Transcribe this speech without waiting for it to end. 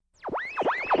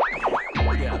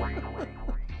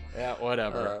Yeah,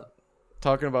 whatever.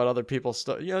 Talking about other people's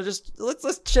stuff. Just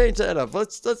let's change that up.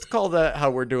 Let's call that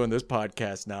how we're doing this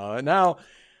podcast now. And now,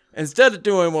 instead of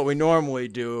doing what we normally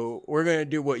do, we're going to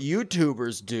do what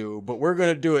YouTubers do, but we're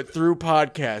going to do it through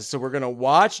podcasts. So we're going to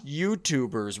watch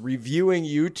YouTubers reviewing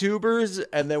YouTubers,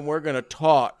 and then we're going to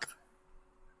talk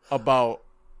about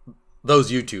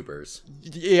those YouTubers.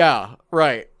 Yeah,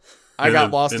 right. I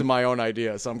got lost in my own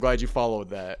idea, so I'm glad you followed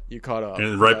that. You caught up.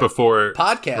 And right before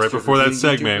that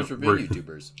segment,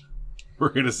 YouTubers. We're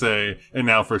going to say, and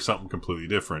now for something completely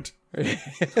different.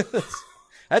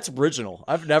 That's original.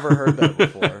 I've never heard that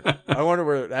before. I wonder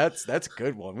where that's a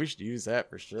good one. We should use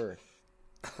that for sure.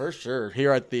 For sure.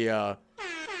 Here at the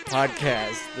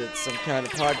podcast, that's some kind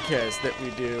of podcast that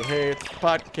we do. Hey, it's a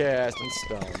podcast and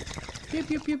stuff. Pew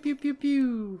pew pew pew pew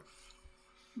pew.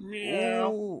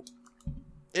 Meow. Ooh,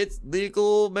 it's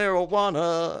legal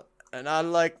marijuana, and I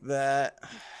like that.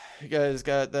 You guys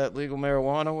got that legal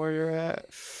marijuana where you're at?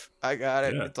 I got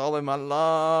it. Yeah. It's all in my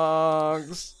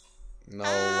lungs. No,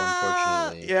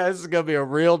 unfortunately. Yeah, this is going to be a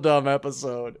real dumb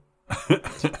episode.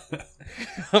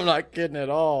 I'm not kidding at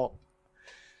all.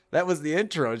 That was the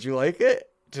intro. Did you like it?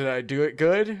 Did I do it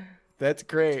good? That's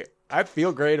great. I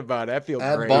feel great about it. I feel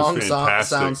great. Bong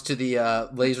sounds to the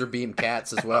laser beam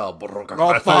cats as well.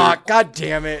 Oh, fuck. God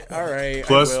damn it. All right,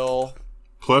 I will.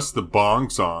 Plus the bong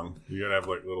song. You got to have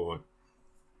like little...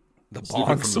 The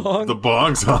bong song? The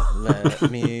bong song.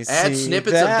 Let me see add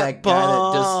snippets of that guy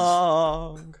that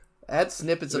does... Add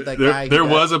snippets of that guy. There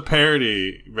was a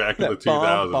parody back in the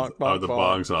 2000s of the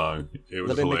bong song. It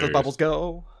was hilarious. Let me make those bubbles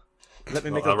go. Let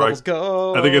me make those bubbles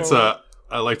go. I think it's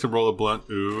I like to roll a blunt,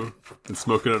 ooh, and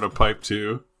smoke it in a pipe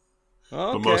too.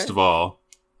 Okay. But most of all,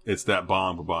 it's that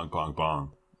bong, bong, bong,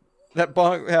 bong. That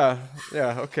bong, yeah,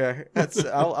 okay. That's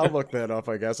I'll look that up,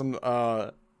 I guess. Can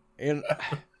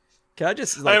I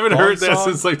just? I haven't heard that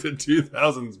since like the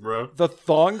 2000s, bro. The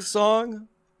thong song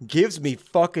gives me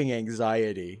fucking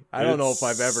anxiety. I don't know if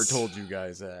I've ever told you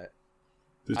guys that.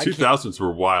 The 2000s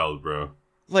were wild, bro.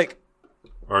 Like.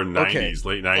 Or 90s,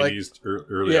 late 90s,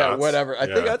 early yeah, aughts. Whatever. I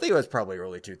think it was probably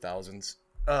early 2000s.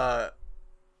 God,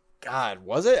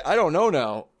 was it? I don't know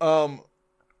now.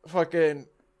 Fucking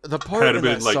the part had in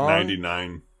been that like song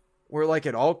 99 where like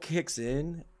it all kicks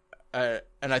in, and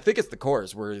I think it's the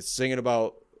chorus where he's singing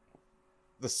about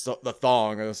the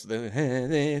thong. There's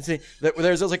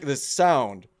like this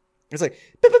sound. It's like,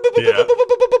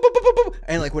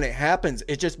 and like when it happens,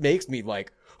 it just makes me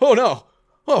like, oh no.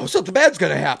 Oh, something bad's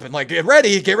gonna happen. Like, get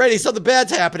ready, something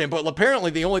bad's happening. But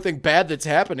apparently the only thing bad that's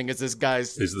happening is this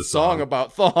guy's song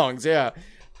about thongs, yeah.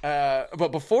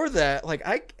 But before that,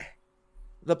 like,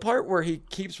 the part where he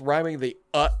keeps rhyming the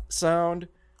sound,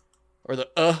 or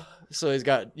the so he's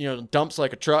got, dumps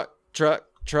like a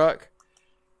truck,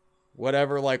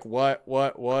 whatever, like, what?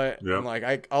 Yep. And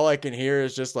like, all I can hear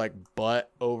is just like,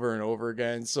 but over and over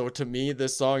again. So to me,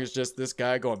 this song is just this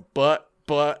guy going, but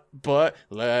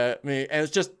let me, and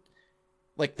it's just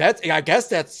like that's, I guess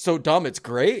that's so dumb it's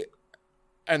great,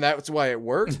 and that's why it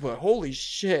works. But holy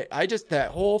shit,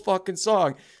 that whole fucking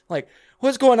song, like,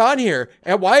 what's going on here,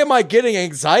 and why am I getting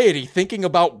anxiety thinking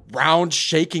about round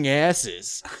shaking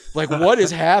asses? Like, what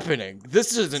is happening?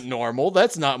 This isn't normal.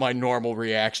 That's not my normal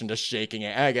reaction to shaking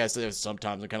it. I guess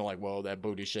sometimes I'm kind of like, whoa, that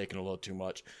booty's shaking a little too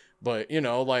much, but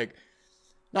like,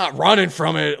 not running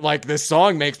from it like this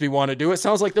song makes me want to do. It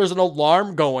sounds like there's an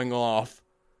alarm going off,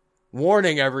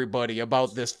 warning everybody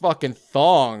about this fucking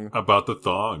thong. About the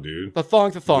thong, dude. The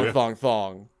thong.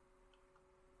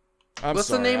 What's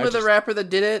the name of the rapper that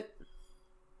did it?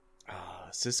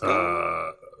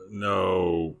 Cisco?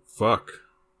 No. Fuck.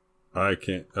 I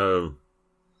can't.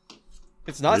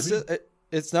 It's not...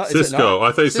 It's not Cisco.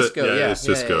 I thought you said Cisco, it's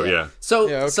Cisco. Yeah.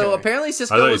 So apparently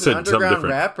Cisco was an underground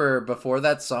rapper before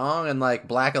that song, and like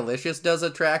Black Alicious does a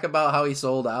track about how he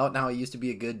sold out and how he used to be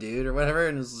a good dude or whatever,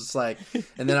 and it was just like,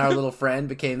 and then our little friend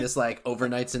became this like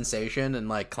overnight sensation and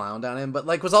like clowned on him, but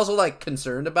like was also like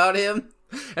concerned about him,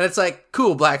 and it's like,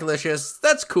 cool, Black Alicious,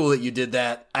 that's cool that you did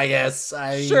that. I guess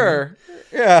sure,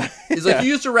 yeah. He's like, you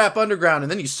used to rap underground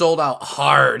and then you sold out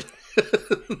hard.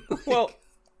 Well,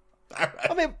 right.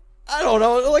 I mean, I don't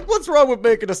know. Like, what's wrong with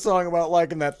making a song about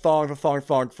liking that thong?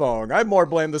 I more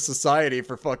blame the society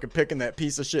for fucking picking that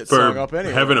piece of shit song up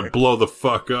anyway. Having it blow the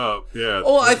fuck up. Yeah.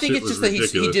 Well, I think it's just that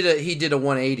he did a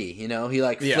 180.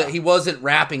 He wasn't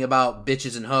rapping about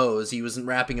bitches and hoes. He wasn't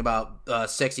rapping about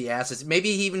sexy asses.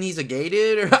 Maybe he's a gay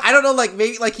dude, or I don't know. Like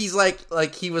maybe like he's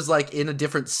like he was like in a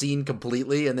different scene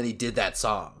completely, and then he did that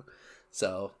song.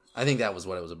 So I think that was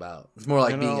what it was about. It's more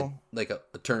like being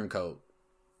a turncoat.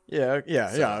 Yeah.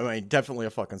 I mean, definitely a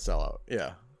fucking sellout.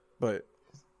 Yeah, but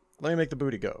let me make the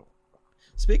booty go.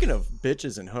 Speaking of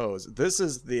bitches and hoes, this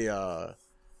is the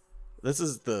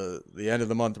end of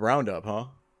the month roundup, huh?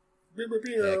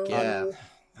 Heck yeah.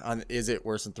 On Is It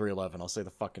Worse Than 311? I'll say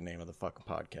the fucking name of the fucking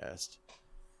podcast.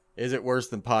 Is it worse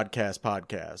than podcast?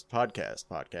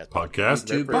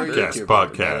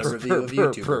 Review of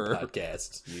YouTuber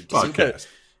podcast.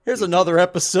 Here's another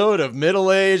episode of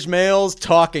middle-aged males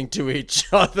talking to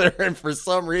each other and for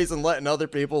some reason letting other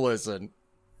people listen.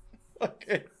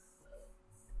 Okay.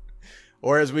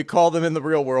 Or as we call them in the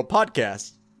real world,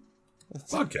 podcasts.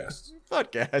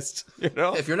 Podcast, you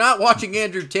know? If you're not watching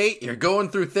Andrew Tate, you're going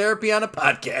through therapy on a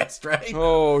podcast, right?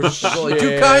 Oh, shit. There's only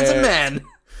two kinds of men.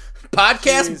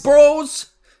 Podcast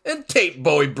bros and Tate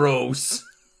boy bros.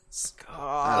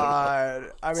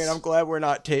 God. I mean, I'm glad we're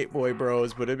not Tate boy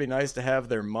bros, but it'd be nice to have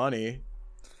their money.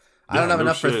 I don't have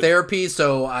enough for therapy,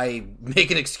 so I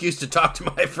make an excuse to talk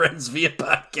to my friends via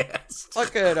podcast.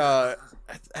 Look at, I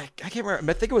can't remember.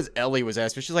 I think it was Ellie was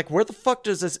asking. She's like, where the fuck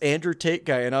does this Andrew Tate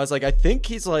guy? And I was like, I think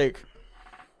he's like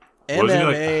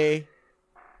MMA. Like?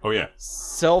 Oh, yeah.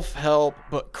 Self-help,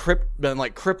 but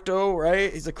crypto,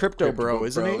 right? He's a crypto bro,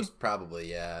 isn't he? Probably,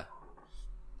 yeah.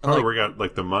 Probably where he got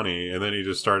like the money, and then he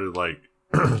just started like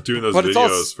doing those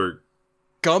videos for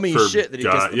gummy shit that he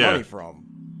gets the money from.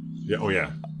 Yeah. Oh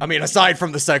yeah. I mean, aside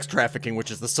from the sex trafficking,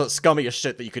 which is the scummiest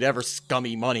shit that you could ever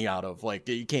scummy money out of, like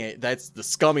you can't. That's the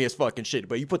scummiest fucking shit.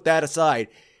 But you put that aside,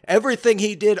 everything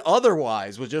he did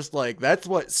otherwise was just like that's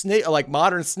what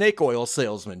modern snake oil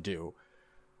salesmen do.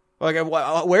 Like,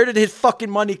 where did his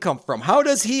fucking money come from? How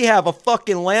does he have a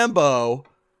fucking Lambo,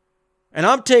 and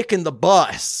I'm taking the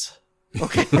bus?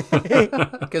 Okay,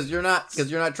 because you're not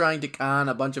trying to con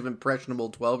a bunch of impressionable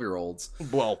 12-year-olds.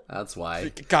 Well, that's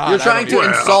why God, you're trying to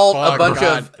insult a bunch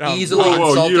of easily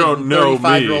insulted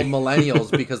 35-year-old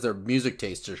millennials because their music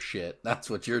tastes are shit. That's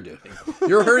what you're doing.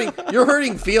 You're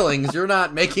hurting feelings. You're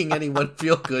not making anyone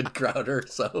feel good, Crowder.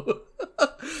 So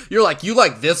you're like, you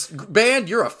like this band?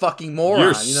 You're a fucking moron.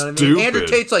 You're you know what stupid. I mean? Andrew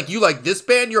Tate's like, you like this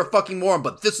band? You're a fucking moron.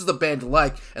 But this is the band you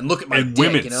like, and look at my dick.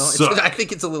 Women you know, suck. I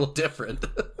think it's a little different.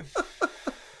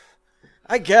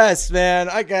 I guess, man.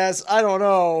 I don't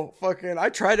know. Fucking, I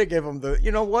try to give him the,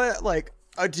 you know what? Like,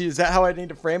 is that how I need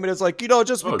to frame it? It's like, you know,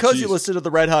 just because you listen to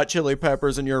the Red Hot Chili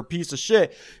Peppers and you're a piece of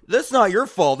shit, that's not your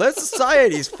fault. That's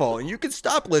society's fault. And you can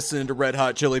stop listening to Red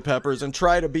Hot Chili Peppers and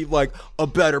try to be like a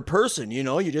better person. You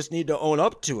know, you just need to own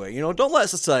up to it. You know, don't let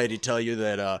society tell you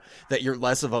that you're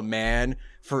less of a man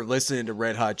for listening to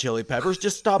Red Hot Chili Peppers.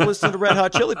 Just stop listening to Red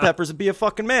Hot Chili Peppers and be a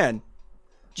fucking man.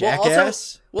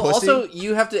 Jackass. Well, also,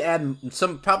 you have to add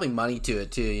some probably money to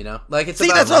it too. You know, like it's. See,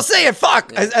 that's what I'm saying.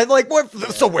 Fuck. Yeah. I like what? Yeah.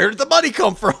 So where did the money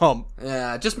come from?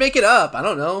 Yeah, just make it up. I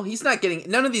don't know. He's not getting.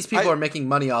 None of these people are making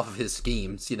money off of his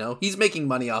schemes. You know, he's making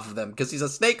money off of them because he's a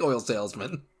snake oil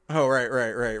salesman. Oh, right.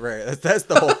 That's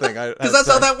the whole thing. Because that's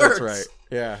how that works. That's right.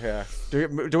 Yeah.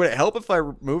 Do it help if I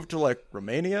move to like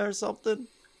Romania or something?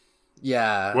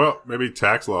 Yeah. Well, maybe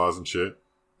tax laws and shit.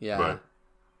 Yeah. But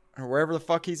or wherever the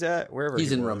fuck he's at, wherever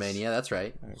he's in Romania. That's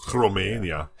right.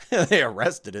 Romania. They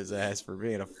arrested his ass for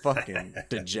being a fucking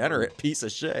degenerate piece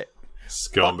of shit.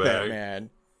 Scumbag. Fuck that man.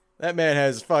 That man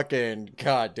has fucking.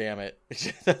 God damn it.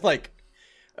 Like.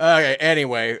 Okay.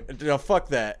 Anyway, fuck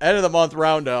that. End of the month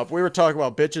roundup. We were talking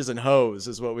about bitches and hoes,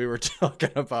 is what we were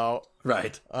talking about.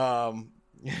 Right.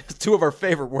 Two of our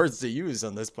favorite words to use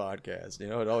on this podcast. You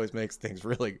know, it always makes things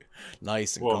really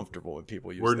nice and comfortable when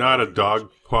people use. We're not a dog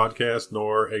podcast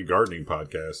nor a gardening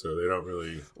podcast, so they don't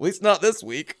really. At least not this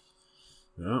week.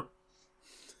 No.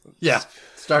 Yeah.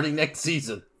 Starting next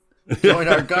season, join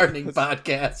our gardening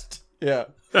podcast. Yeah.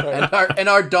 and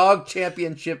our dog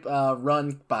championship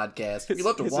run podcast. We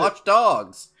love to watch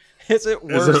dogs. Is it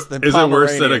worse than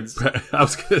Pomeranians? I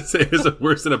was going to say, is it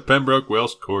worse than a Pembroke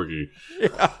Welsh Corgi?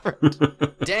 Yeah.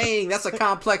 Dang, that's a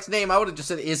complex name. I would have just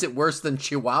said, is it worse than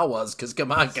Chihuahuas? Because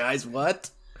come on, guys,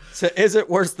 what? So is it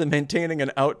worse than maintaining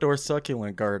an outdoor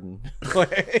succulent garden?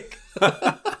 Like,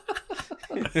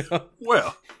 you know?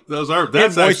 Well,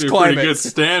 that's actually a pretty good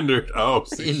standard. Oh,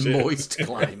 moist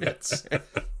climates.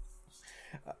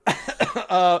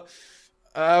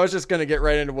 I was just gonna get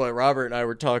right into what Robert and I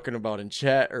were talking about in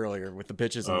chat earlier with the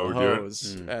bitches and the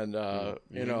hoes, and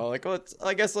you know, like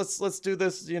let's do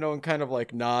this, you know, and kind of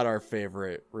like not our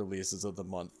favorite releases of the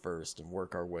month first and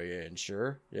work our way in.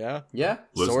 Sure, yeah,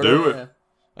 let's do it. Yeah.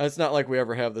 It's not like we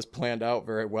ever have this planned out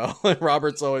very well. And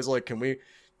Robert's always like, "Can we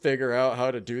figure out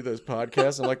how to do this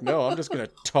podcast?" I'm like, "No, I'm just gonna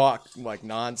talk like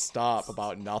nonstop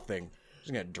about nothing."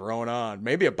 Just gonna drone on,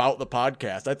 maybe about the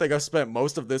podcast. I think I've spent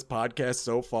most of this podcast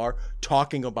so far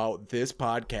talking about this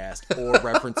podcast or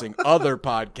referencing other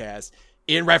podcasts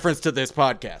in reference to this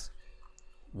podcast.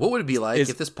 What would it be like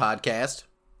if this podcast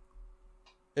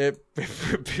It's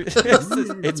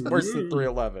worse than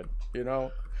 311. You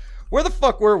know. Where the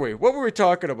fuck were we? What were we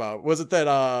talking about? Was it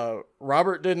that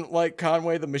Robert didn't like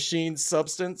Conway the Machine's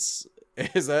Substance?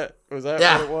 Was that what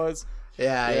it was?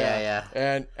 Yeah.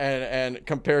 And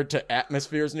compared to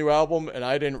Atmosphere's new album, and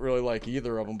I didn't really like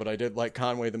either of them, but I did like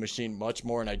Conway the Machine much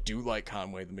more, and I do like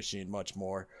Conway the Machine much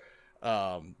more.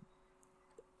 I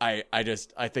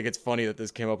think it's funny that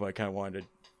this came up, and I kind of wanted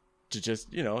to just,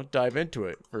 dive into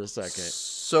it for a second.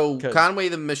 So Conway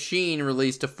the Machine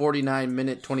released a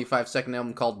 49-minute, 25-second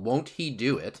album called Won't He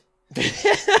Do It?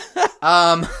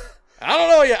 I don't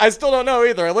know yet. I still don't know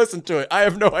either. I listened to it. I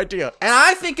have no idea. And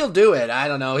I think he'll do it. I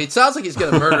don't know. He sounds like he's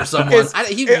going to murder someone.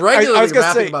 He's regularly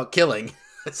rapping about killing.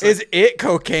 Is it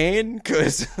cocaine?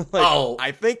 Because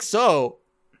I think so.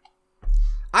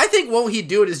 I think Won't He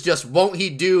Do It is just won't he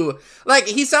do... Like,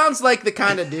 he sounds like the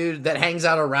kind of dude that hangs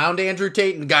out around Andrew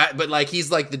Tate, but like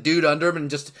he's like the dude under him,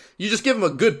 and you just give him a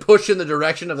good push in the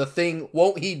direction of the thing.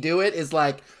 Won't he do it is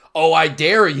like, oh, I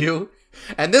dare you.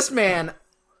 And this man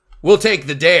will take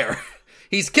the dare.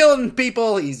 He's killing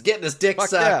people. He's getting his dick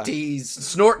sucked. Yeah. He's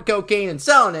snorting cocaine and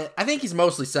selling it. I think he's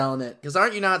mostly selling it, because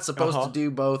aren't you not supposed to do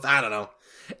both? I don't know.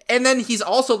 And then he's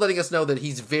also letting us know that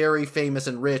he's very famous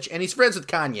and rich, and he's friends with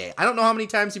Kanye. I don't know how many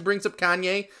times he brings up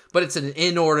Kanye, but it's an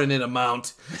inordinate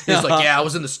amount. He's like, yeah, I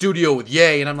was in the studio with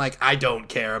Ye, and I'm like, I don't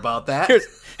care about that.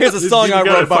 Here's a song I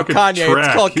wrote about Kanye. Track.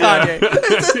 It's called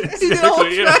Kanye. He did a whole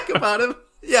track about him.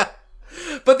 Yeah.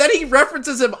 But then he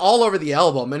references him all over the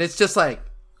album, and it's just like,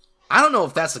 I don't know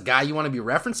if that's the guy you want to be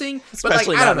referencing,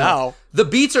 especially but like, I don't know. Now. The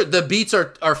beats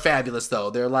are fabulous though.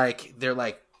 They're like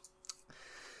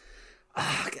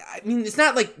I mean, it's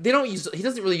not like he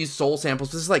doesn't really use soul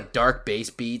samples. This is like dark bass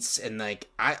beats, and like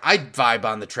I vibe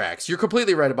on the tracks. You're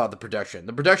completely right about the production.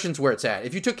 The production's where it's at.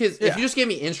 If you if you just gave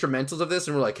me instrumentals of this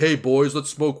and were like, "Hey boys, let's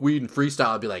smoke weed and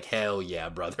freestyle," I'd be like, "Hell yeah,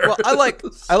 brother." Well, I like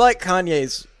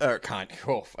Kanye's Kanye.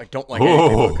 Oh, I don't like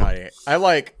anything about Kanye. I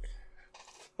like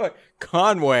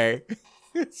Conway.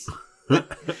 I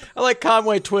like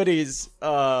Conway Twitty's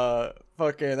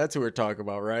fucking. That's who we're talking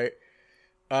about, right?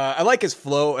 I like his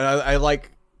flow, and I like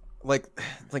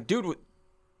dude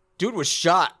was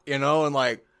shot, and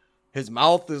like his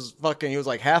mouth is fucking. He was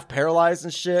like half paralyzed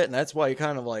and shit, and that's why he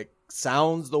kind of like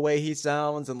sounds the way he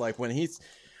sounds. And like when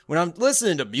I'm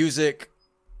listening to music,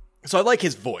 so I like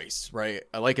his voice, right?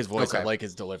 I like his voice. Okay. I like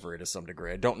his delivery to some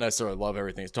degree. I don't necessarily love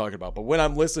everything he's talking about, but when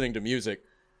I'm listening to music,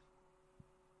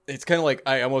 it's kind of like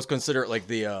I almost consider it like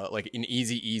the like an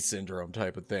Eazy-E syndrome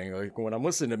type of thing. Like when I'm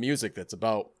listening to music that's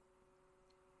about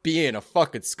being a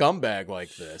fucking scumbag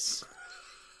like this,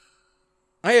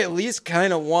 I at least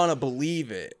kind of want to believe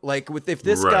it. Like if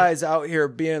this guy's out here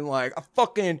being like, "A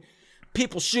fucking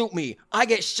people shoot me, I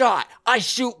get shot, I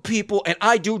shoot people, and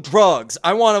I do drugs,"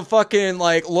 I want to fucking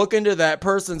like look into that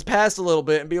person's past a little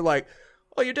bit and be like,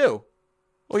 "Oh, you do?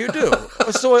 Oh, you do?"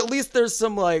 So at least there's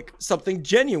some like something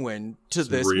genuine to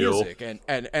this music,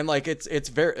 and like it's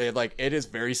very like it is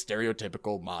very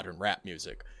stereotypical modern rap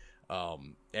music.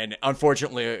 And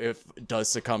unfortunately, it does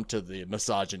succumb to the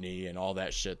misogyny and all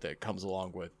that shit that comes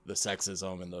along with the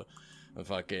sexism and the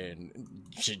fucking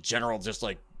general just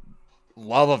like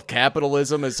love of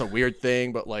capitalism is a weird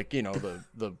thing. But like,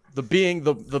 the being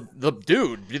the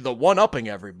dude, the one-upping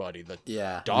everybody,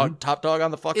 top dog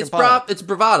on the fucking pile. It's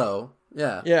bravado.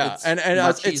 Yeah. Yeah.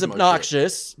 It's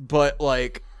obnoxious, but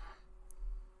like,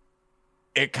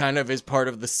 it kind of is part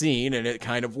of the scene, and it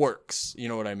kind of works. You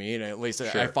know what I mean? At least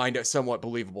I find it somewhat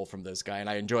believable from this guy, and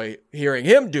I enjoy hearing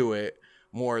him do it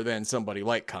more than somebody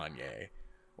like Kanye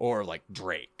or like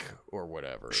Drake or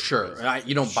whatever. Sure,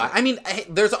 you don't buy. I mean,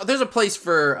 there's a place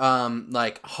for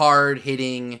like hard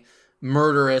hitting,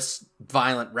 murderous,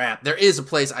 violent rap. There is a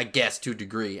place, I guess, to a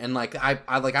degree, and like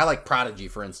I like Prodigy,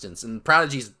 for instance, and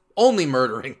Prodigy's only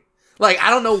murdering. Like I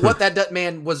don't know what that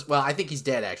man was. Well, I think he's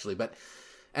dead actually, but.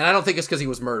 And I don't think it's because he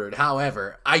was murdered.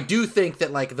 However, I do think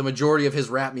that, like, the majority of his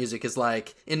rap music is,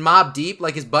 like, in Mobb Deep,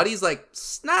 like, his buddy's, like,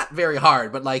 not very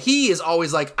hard, but, like, he is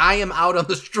always, like, I am out on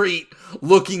the street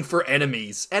looking for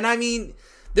enemies. And, I mean,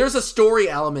 there's a story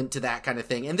element to that kind of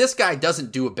thing. And this guy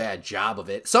doesn't do a bad job of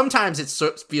it. Sometimes it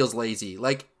feels lazy.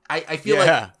 Like, I feel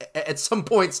like at some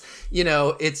points,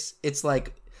 it's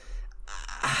like,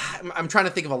 I'm trying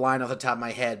to think of a line off the top of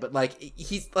my head, but, like,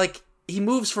 he's, like, he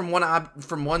moves from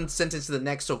one sentence to the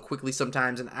next so quickly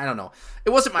sometimes, and I don't know.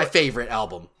 It wasn't my favorite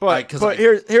album. But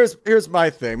here's my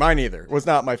thing. Mine either was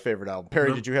not my favorite album.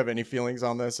 Perry, did you have any feelings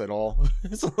on this at all?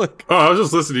 I was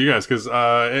just listening to you guys because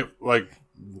it like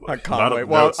Conway.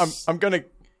 Well, I'm gonna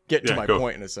get to my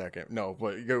point in a second. No,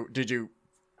 but did you?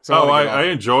 I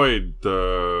enjoyed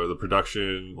the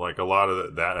production, like a lot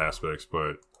of that aspects,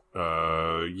 but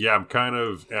I'm kind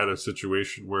of at a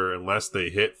situation where unless they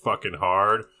hit fucking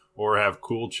hard or have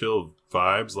cool, chill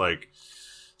vibes, like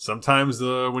sometimes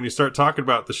when you start talking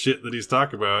about the shit that he's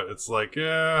talking about, it's like,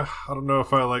 I don't know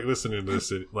if I like listening to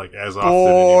this like as often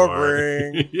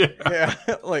boring. Anymore. Yeah,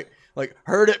 like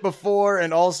heard it before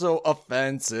and also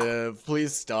offensive.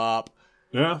 Please stop.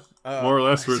 Yeah, more or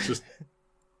less, where it's just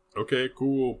okay,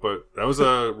 cool, but that was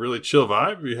a really chill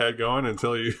vibe you had going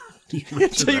until you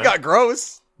until you got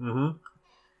gross. Mm-hmm.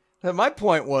 And my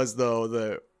point was though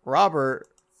that Robert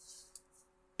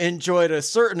enjoyed a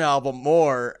certain album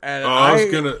more, and I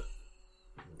was gonna.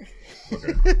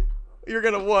 Okay. You're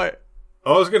gonna what?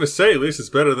 I was gonna say at least it's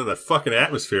better than the fucking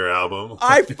Atmosphere album.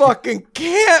 I fucking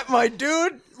can't, my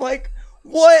dude. Like,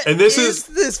 what? And this is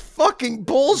this fucking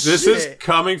bullshit. This is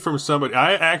coming from somebody.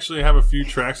 I actually have a few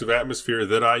tracks of Atmosphere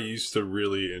that I used to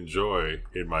really enjoy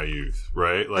in my youth.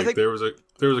 Right, like there was a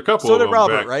couple. So of did them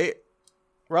Robert, back. Right?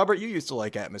 Robert, you used to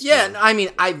like Atmosphere. Yeah, I mean,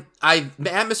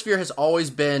 Atmosphere has always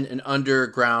been an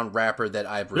underground rapper that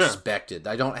I've respected.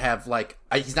 I don't have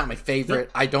he's not my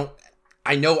favorite. Yeah.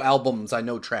 I know albums, I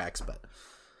know tracks, but.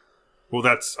 Well,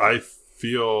 I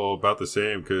feel about the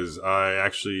same because I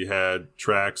actually had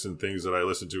tracks and things that I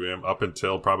listened to him up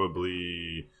until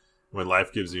probably When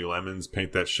Life Gives You Lemons,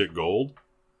 Paint That Shit Gold.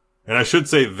 And I should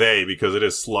say they because it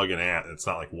is Slug and Ant. It's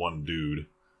not like one dude.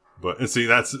 But, and see,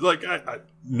 that's, like,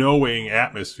 knowing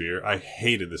Atmosphere, I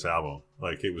hated this album.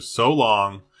 Like, it was so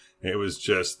long. It was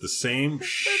just the same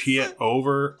shit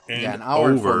over and over. Yeah, an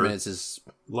hour and 4 minutes is...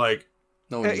 Like,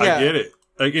 I get it.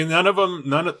 Like, and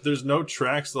there's no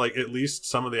tracks, like, at least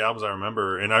some of the albums I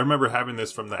remember. And I remember having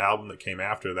this from the album that came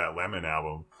after that Lemon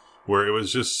album, where it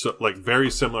was just, like,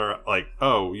 very similar. Like,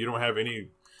 oh, you don't have any...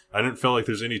 I didn't feel like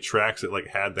there's any tracks that, like,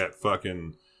 had that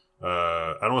fucking...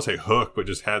 I don't want to say hook, but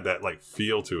just had that like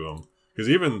feel to them. Because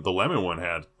even the Lemon one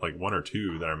had like one or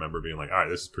two that I remember being like, all right,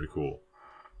 this is pretty cool.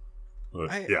 But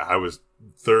I was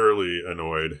thoroughly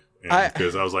annoyed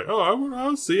because I was like, oh,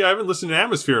 I'll see. I haven't listened to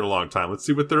Atmosphere in a long time. Let's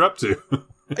see what they're up to.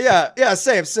 yeah,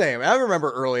 same. I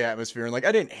remember early Atmosphere and like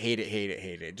I didn't hate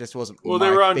it. It just wasn't. Well, they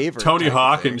were on Tony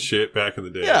Hawk and shit back in the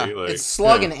day. Yeah, like, it's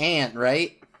Slug and Ant,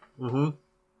 right?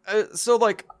 Mm-hmm. So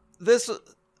like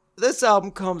this album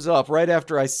comes up right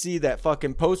after I see that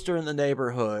fucking poster in the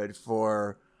neighborhood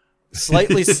for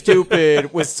Slightly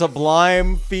Stupid with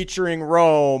Sublime featuring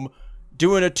Rome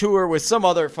doing a tour with some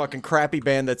other fucking crappy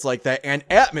band that's like that and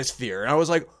Atmosphere. And I was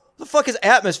like, what the fuck is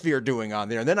Atmosphere doing on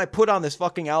there? And then I put on this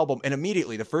fucking album and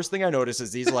immediately the first thing I notice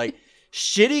is these like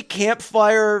shitty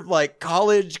campfire, like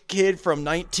college kid from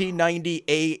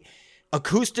 1998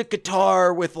 acoustic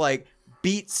guitar with like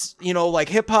beats, like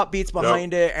hip hop beats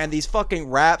behind it, and these fucking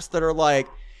raps that are like,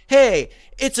 hey,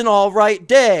 it's an all right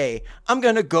day. I'm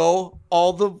going to go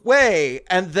all the way.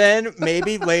 And then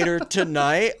maybe later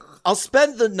tonight, I'll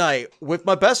spend the night with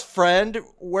my best friend.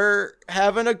 We're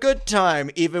having a good time.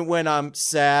 Even when I'm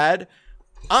sad,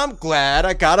 I'm glad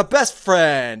I got a best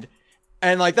friend.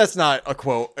 And like, that's not a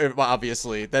quote,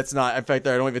 obviously. That's not, in fact,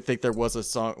 I don't even think there was a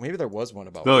song. Maybe there was one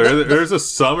about there's a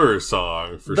summer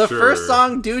song for sure. The first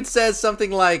song, dude says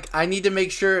something like, I need to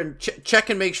make sure and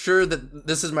check and make sure that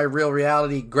this is my real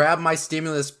reality. Grab my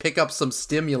stimulus, pick up some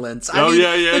stimulants.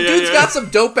 The dude's got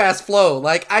some dope ass flow.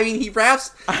 Like, I mean, he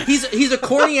raps, he's a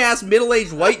corny ass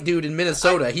middle-aged white dude in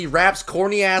Minnesota. He raps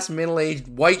corny ass middle-aged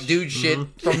white dude shit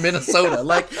from Minnesota.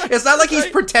 Like, it's not like he's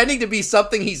pretending to be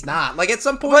something he's not. Like, at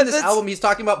some point in this album, he's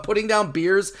talking about putting down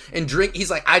beers and drink. He's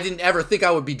like, I didn't ever think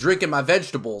I would be drinking my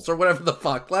vegetables or whatever the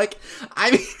fuck. Like,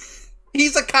 I mean,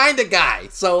 he's a kind of guy.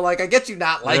 So, like, I get you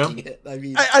not liking it. I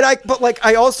mean, but like,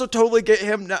 I also totally get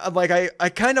him. Like, I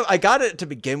got it to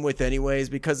begin with, anyways,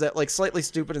 because that like Slightly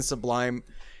Stupid and Sublime.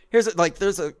 There's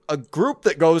a group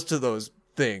that goes to those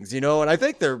things, and I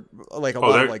think they're like a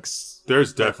lot of like.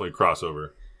 There's definitely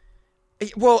crossover.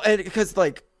 Well, and because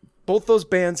like. Both those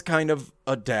bands kind of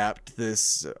adapt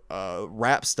this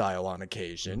rap style on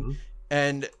occasion,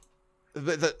 and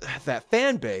that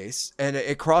fan base, and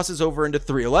it crosses over into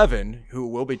 311, who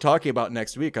we'll be talking about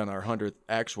next week on our 100th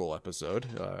actual episode,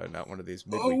 not one of these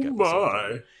midweek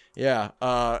episodes. Yeah,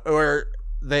 where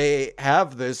they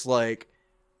have this like,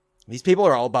 these people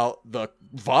are all about the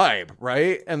vibe,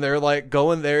 right? And they're like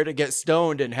going there to get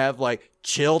stoned and have like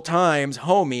chill times,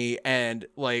 homie, and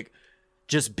like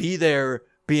just be there.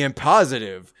 Being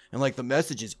positive, and like the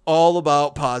message is all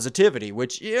about positivity,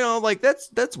 which like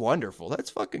that's wonderful, that's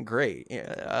fucking great.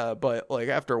 But like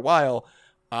after a while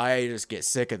I just get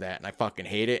sick of that and I fucking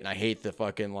hate it, and I hate the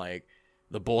fucking like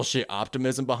the bullshit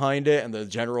optimism behind it and the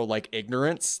general like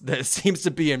ignorance that seems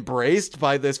to be embraced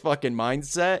by this fucking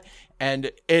mindset.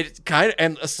 And it kind of,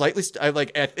 and a slightly,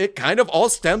 it kind of all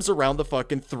stems around the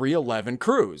fucking 311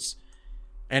 cruise.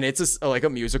 And it's like a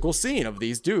musical scene of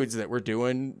these dudes that were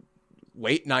doing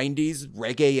late 90s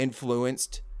reggae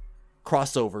influenced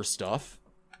crossover stuff.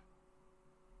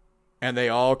 And they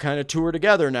all kind of tour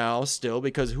together now still,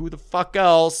 because who the fuck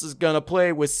else is going to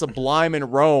play with Sublime in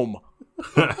Rome?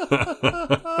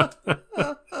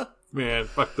 Man,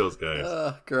 fuck those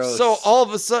guys. Gross. So all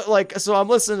of a sudden, so I'm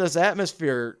listening to this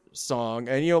Atmosphere song,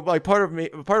 and like part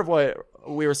of what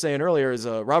we were saying earlier is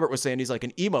Robert was saying he's like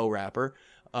an emo rapper.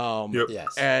 Yep.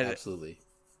 Yes, and absolutely.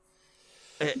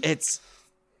 It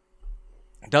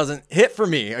doesn't hit for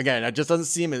me again. It just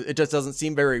doesn't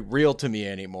seem very real to me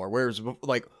anymore. Whereas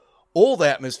like old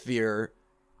Atmosphere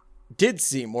did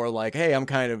seem more like, hey, I'm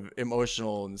kind of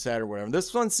emotional and sad or whatever.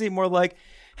 This one seemed more like,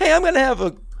 hey, I'm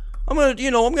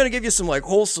gonna give you some like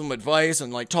wholesome advice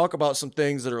and like talk about some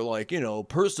things that are like,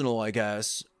 personal, I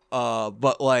guess.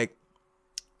 But like,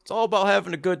 it's all about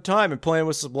having a good time and playing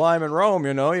with Sublime in Rome.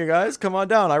 You guys, come on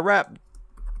down. I rap.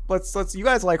 Let's. You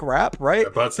guys like rap, right?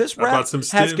 This rap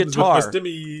has guitar.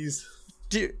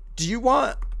 Do you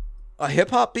want a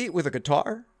hip hop beat with a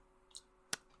guitar?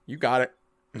 You got it.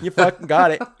 You fucking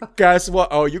got it. Guess what?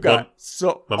 Oh, you got it.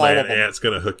 So my man Ant's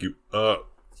gonna hook you up,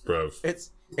 bro.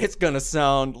 It's gonna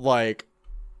sound like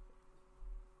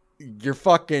your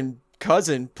fucking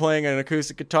cousin playing an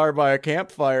acoustic guitar by a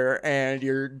campfire and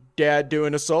your dad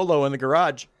doing a solo in the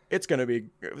garage. It's gonna be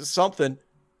something.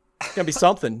 It's gonna be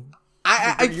something.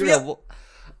 I feel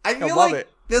like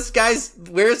this guy's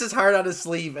wears his heart on his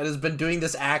sleeve and has been doing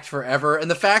this act forever. And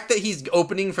the fact that he's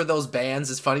opening for those bands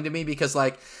is funny to me because,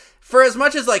 like, for as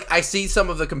much as, like, I see some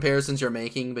of the comparisons you're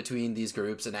making between these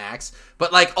groups and acts,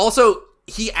 but, like, also,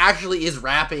 he actually is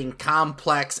rapping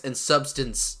complex and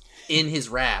substance in his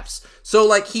raps. So,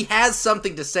 like, he has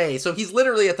something to say. So he's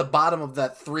literally at the bottom of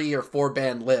that 3 or 4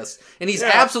 band list. And he's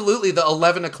absolutely the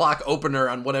 11 o'clock opener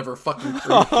on whatever fucking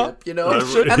cruise ship,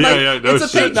 And, like,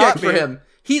 it's a paycheck for him.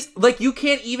 He's, like, you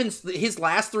can't even, his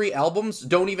last 3 albums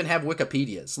don't even have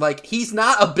Wikipedias. Like, he's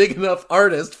not a big enough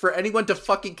artist for anyone to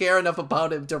fucking care enough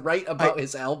about him to write about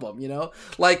his album,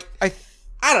 Like, I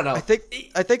don't know. I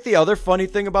think the other funny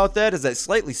thing about that is that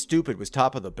Slightly Stupid was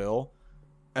top of the bill.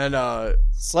 And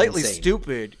Slightly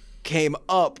Stupid came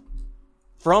up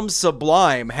from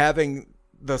Sublime having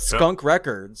the Skunk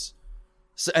Records.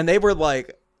 So, and they were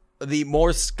like the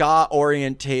more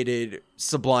ska-orientated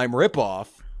Sublime ripoff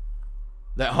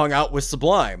that hung out with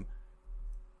Sublime.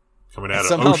 Coming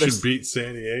out of Ocean Beach,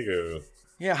 San Diego.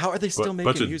 Yeah, how are they still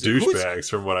making music? Bunch of douchebags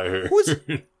from what I heard.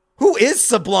 Who is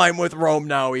Sublime with Rome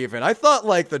now even? I thought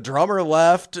like the drummer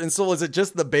left, and so was it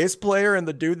just the bass player and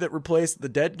the dude that replaced the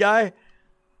dead guy?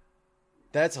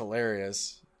 That's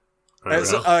hilarious.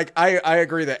 So, like, I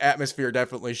agree that Atmosphere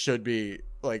definitely should be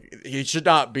like they should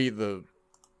not be the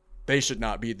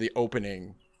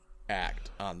opening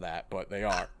act on that, but they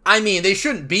are. I mean, they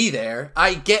shouldn't be there.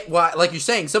 I get why, like you're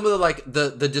saying, some of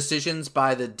the decisions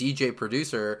by the DJ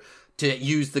producer to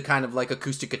use the kind of like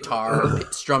acoustic guitar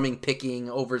strumming, picking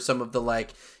over some of the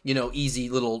like, easy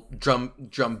little drum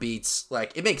beats,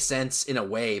 like it makes sense in a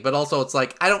way, but also it's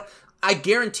like I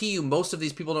guarantee you most of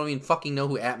these people don't even fucking know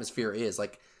who Atmosphere is.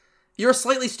 Like, you're a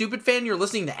Slightly Stupid fan, you're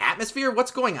listening to Atmosphere?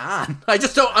 What's going on? I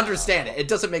just don't understand it. It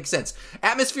doesn't make sense.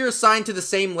 Atmosphere is signed to the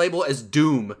same label as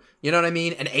Doom, you know what I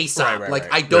mean? And Aesop. Right.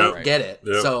 I don't get it.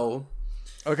 Yep. So...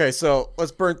 Okay, so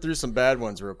let's burn through some bad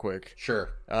ones real quick. Sure.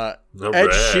 Ed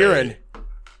Sheeran.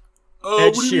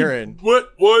 Ed Sheeran.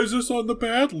 What? Why is this on the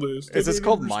bad list? Is this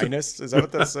called minus? Is that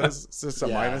what that says? Is this a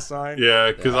minus sign?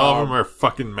 Yeah, because all of them are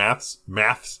fucking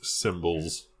math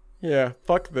symbols. Yeah,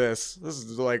 fuck this. This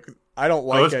is like, I don't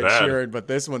like Ed Sheeran, but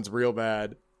this one's real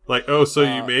bad. Like, so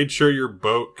you made sure your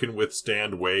boat can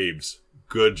withstand waves.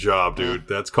 Good job, dude.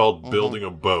 That's called building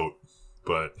a boat.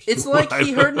 But it's like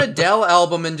he heard an Adele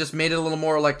album and just made it a little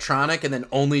more electronic and then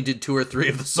only did 2 or 3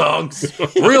 of the songs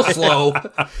real slow.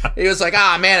 He was like,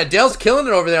 man, Adele's killing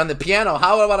it over there on the piano.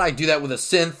 How about I do that with a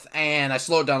synth and I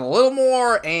slow it down a little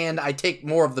more and I take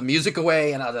more of the music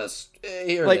away and I'll just,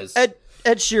 here it is. Ed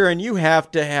Sheeran, you have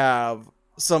to have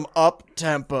some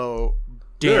up-tempo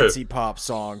dancey pop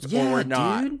songs or we're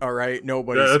not. Dude. All right?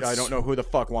 I don't know who the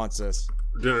fuck wants this.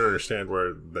 Didn't understand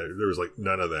where there was like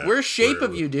none of that. Where's Shape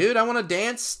of You, dude? I want to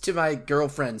dance to my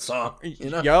girlfriend song.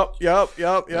 Yup.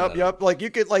 Like you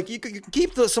could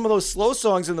keep some of those slow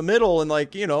songs in the middle, and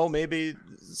like maybe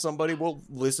somebody will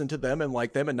listen to them and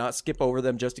like them and not skip over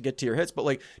them just to get to your hits. But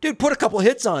like, dude, put a couple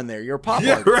hits on there. You're a pop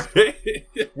artist. Right.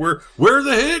 Where are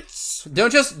the hits?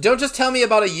 Don't just tell me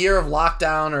about a year of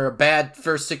lockdown or a bad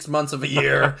first 6 months of a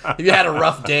year. If you had a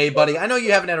rough day, buddy. I know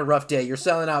you haven't had a rough day. You're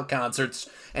selling out concerts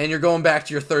and you're going back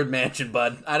to your third mansion,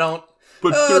 bud. I don't.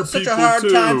 But it's such a hard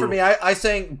time for me. I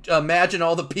sang Imagine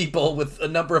All the People with a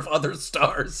number of other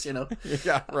stars, you know?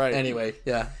 Yeah, right. Anyway,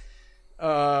 yeah.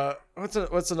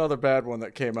 What's another bad one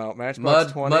that came out?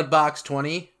 Matchbox 20? Mudbox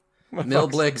 20?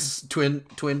 Millblix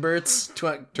Twinberts?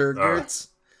 Turgerts?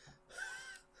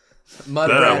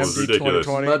 Mudbrats ridiculous.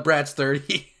 2020. Mudbrats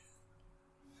 30.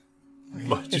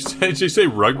 Did you say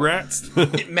Rugrats?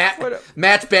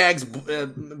 Matchbags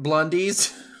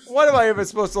Blondies. What am I even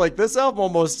supposed to like? This album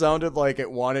almost sounded like it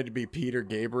wanted to be Peter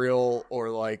Gabriel or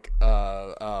like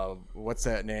what's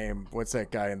that name? What's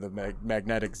that guy in the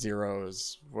Magnetic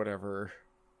Zeros? Whatever.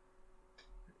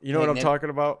 You know what I'm talking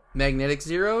about? Magnetic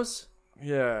Zeros?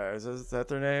 Yeah, is that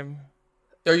their name?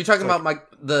 Are you talking about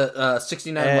the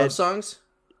 69 love songs?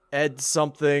 Ed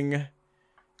something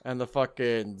and the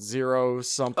fucking Zero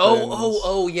something.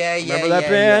 Oh, yeah. Remember that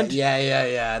band?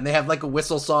 Yeah. And they have like a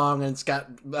whistle song and it's got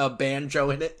a banjo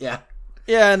in it. Yeah.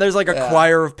 Yeah, and there's like a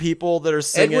choir of people that are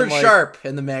singing. Edward Sharp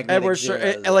in the Magnetic Edward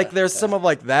Sharp. Like there's some of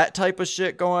like that type of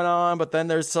shit going on, but then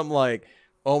there's some like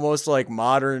almost like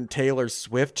modern Taylor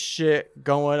Swift shit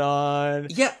going on.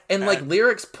 Yeah, and like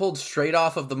lyrics pulled straight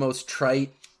off of the most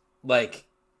trite like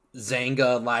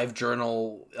Zanga live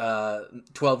journal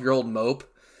 12-year-old mope.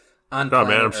 Man,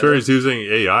 I'm sure he's using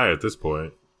AI at this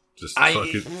point. Just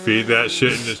fucking feed that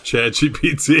shit into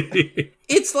ChatGPT.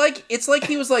 It's like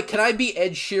he was like, "Can I be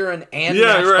Ed Sheeran and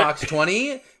Matchbox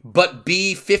 20, but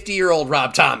be 50-year-old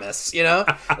Rob Thomas?" You know,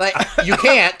 like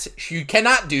you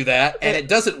cannot do that, and it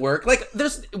doesn't work. Like,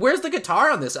 where's the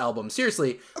guitar on this album?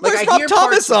 Seriously, like I hear Rob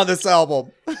Thomas on this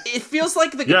album. It feels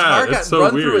like the guitar got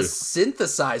run through a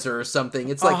synthesizer or something.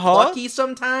 It's like plucky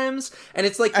sometimes, and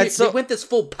it's like they went this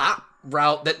full pop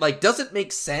route that like doesn't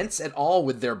make sense at all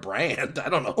with their brand. I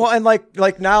don't know. Well, and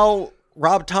like now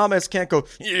Rob Thomas can't go,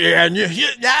 yeah, and you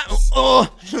hit that,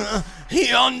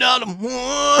 he under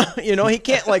the, you know, he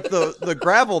can't, like the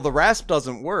gravel, the rasp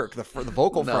doesn't work, the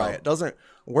vocal fry, it doesn't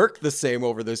work the same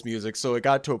over this music. So it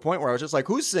got to a point where I was just like,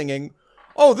 who's singing?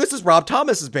 Oh, this is Rob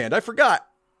Thomas's band. I forgot.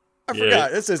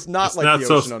 This is not like the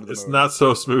Ocean Under the Moon. It's not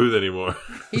so smooth anymore.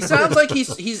 He sounds like he's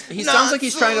sounds like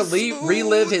he's trying to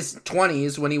relive his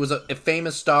 20s when he was a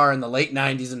famous star in the late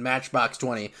 90s in Matchbox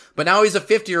 20. But now he's a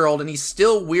 50-year-old and he's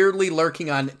still weirdly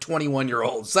lurking on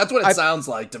 21-year-olds. That's what it sounds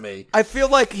like to me. I feel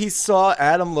like he saw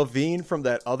Adam Levine from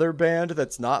that other band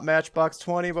that's not Matchbox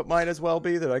 20, but might as well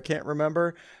be, that I can't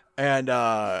remember. And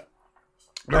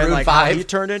like 5. He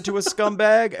turned into a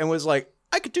scumbag and was like,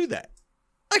 I could do that.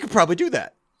 I could probably do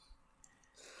that.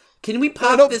 Can we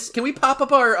pop this? Can we pop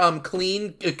up our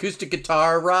clean acoustic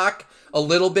guitar rock a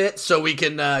little bit so we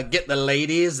can get the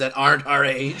ladies that aren't our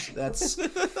age? That's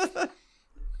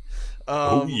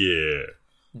oh yeah.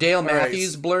 Dale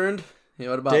Matthews Blurned.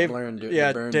 Yeah, what about Blurned?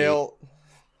 Yeah, Dale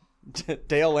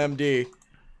MD.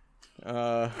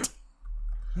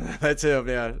 That's him.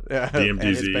 Yeah. DMDZ. And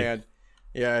his band.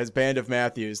 Yeah, his Band of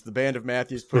Matthews. The Band of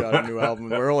Matthews put out a new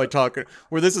album. We're only talking,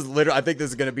 where this is literally, I think this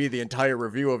is going to be the entire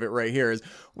review of it right here, is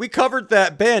we covered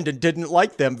that band and didn't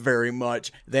like them very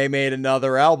much. They made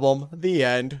another album. The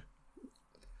end.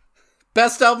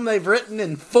 Best album they've written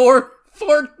in four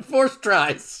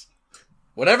tries.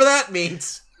 Whatever that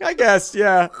means. I guess,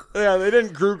 yeah. Yeah, they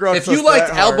didn't Groogruff. If you liked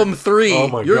album 3,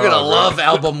 you're going to love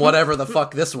album whatever the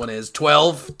fuck this one is.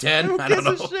 12, 10, I don't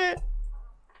know. Shit?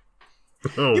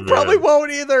 You probably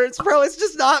won't either. It's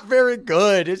just not very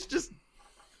good. It's just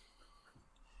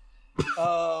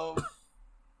who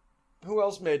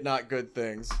else made not good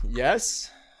things? Yes.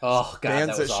 Oh god,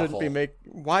 bands that shouldn't awful. be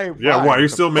why are you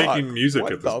still making music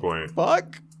at this point?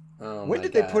 Fuck. Oh, when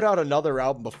did they put out another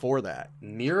album before that?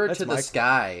 Mirror to the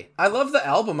Sky. I love the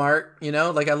album art, you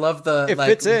know, like I love the it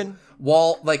fits in.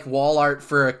 wall art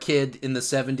for a kid in the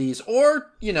 70s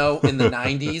or, you know, in the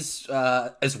 90s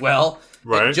as well.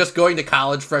 Right. Like just going to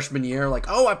college freshman year, like,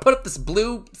 oh, I put up this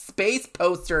blue space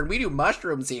poster and we do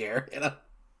mushrooms here, you know.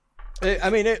 It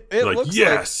like,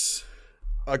 looks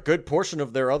like a good portion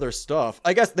of their other stuff.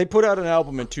 I guess they put out an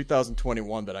album in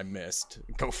 2021 that I missed.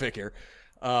 Go figure.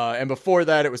 And before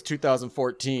that, it was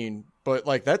 2014. But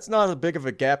like, that's not as big of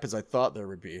a gap as I thought there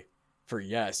would be for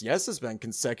Yes. Yes has been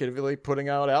consecutively putting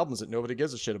out albums that nobody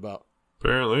gives a shit about.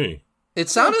 Apparently, it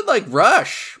sounded like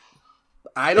Rush.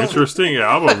 Interesting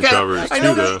album covers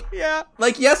too, though. Yeah,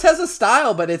 like Yes has a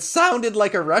style, but it sounded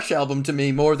like a Rush album to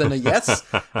me more than a Yes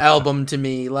album to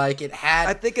me. Like it had.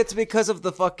 I think it's because of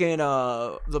the fucking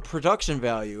the production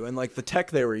value and like the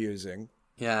tech they were using.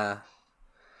 Yeah.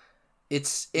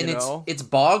 It's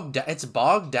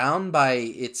bogged down by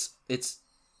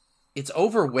it's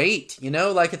overweight, you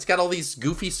know, like it's got all these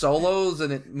goofy solos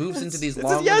and it moves into these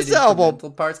long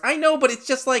instrumental parts. I know, but it's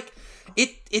just like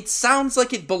it sounds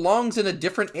like it belongs in a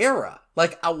different era.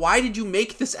 Like, why did you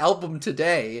make this album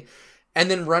today and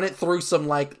then run it through some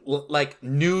like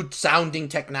new sounding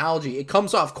technology? It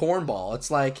comes off cornball.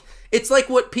 It's like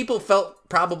what people felt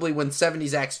probably when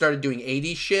 70s acts started doing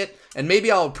 80s shit. And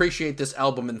maybe I'll appreciate this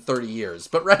album in 30 years,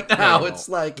 but right now it's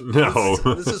like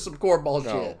this is some cornball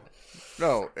shit.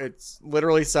 No, it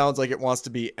literally sounds like it wants to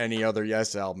be any other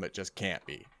Yes album. It just can't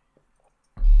be.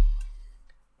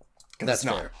 That's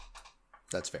fair.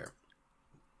 That's fair.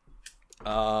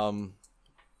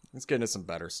 Let's get into some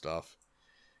better stuff.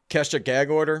 Kesha gag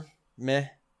order, meh.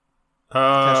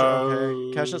 Kesha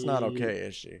okay? Kesha's not okay,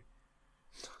 is she?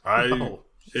 It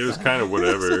was kind of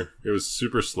whatever. It was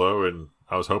super slow, and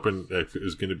I was hoping it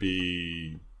was going to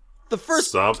be the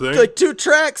first something. Like 2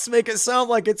 tracks make it sound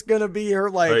like it's going to be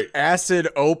her acid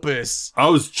opus. I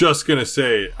was just going to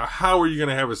say, how are you going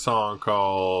to have a song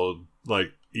called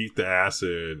like Eat the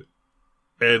Acid,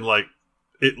 and like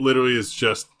it literally is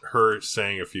just her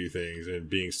saying a few things and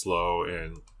being slow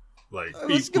and like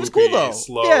it was cool though.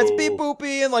 Slow. Yeah, it's beep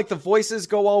boopy and like the voices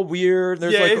go all weird.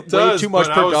 There's way too much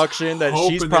production that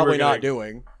she's probably not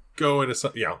doing. Go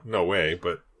into no way,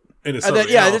 but into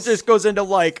something else. It just goes into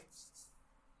like,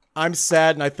 I'm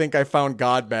sad and I think I found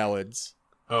God ballads.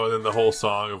 Oh, and then the whole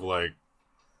song of like,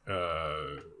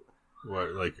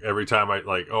 every time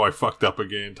I fucked up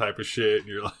again type of shit, and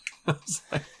you're like,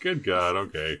 good God,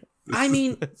 okay. I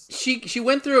mean, she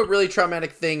went through a really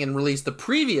traumatic thing and released the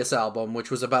previous album, which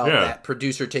was about that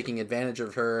producer taking advantage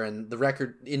of her and the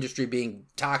record industry being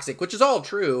toxic, which is all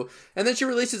true. And then she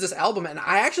releases this album, and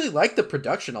I actually like the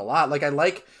production a lot. Like, I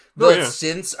like the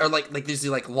synths are like these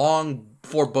like long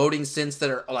foreboding synths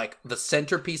that are like the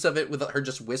centerpiece of it, with her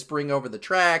just whispering over the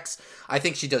tracks. I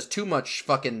think she does too much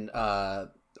fucking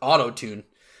auto-tune.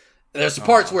 There's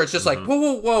parts where it's just like,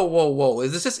 whoa.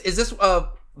 Is this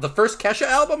the first Kesha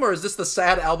album, or is this the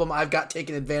sad album I've got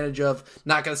taken advantage of,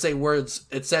 not gonna say words,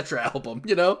 etc. album,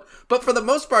 you know? But for the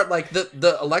most part, like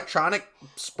the electronic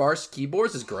sparse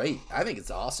keyboards is great. I think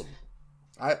it's awesome.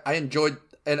 I enjoyed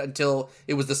it until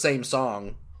it was the same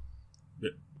song.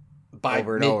 By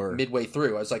midway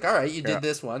through, I was like, all right, you did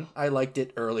this one. I liked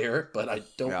it earlier, but I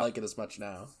don't like it as much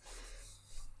now.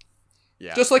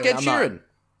 Yeah, just like Ed Sheeran,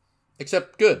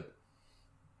 except good.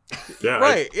 Yeah,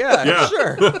 right. Yeah,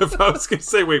 sure. If I was gonna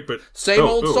say, wait, but same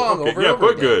old song over and over. Yeah,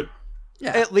 but good.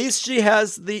 Yeah. At least she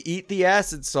has the "Eat the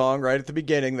Acid" song right at the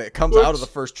beginning that comes out of the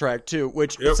first track too,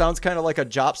 which sounds kind of like a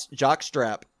jock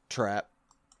strap track.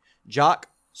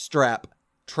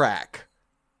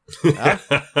 Huh?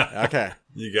 Okay,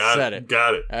 you got it.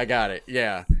 Got it. I got it.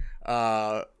 Yeah,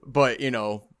 but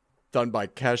done by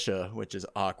Kesha, which is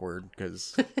awkward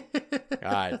because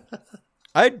God,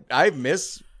 I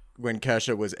miss when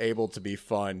Kesha was able to be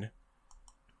fun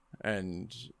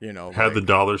and, had the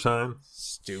dollar sign.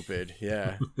 Stupid.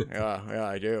 Yeah. yeah,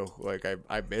 I do. Like,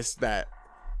 I miss that,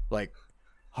 like,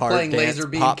 hard playing laser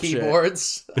beam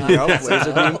keyboards.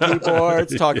 Laser beam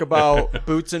keyboards, talk about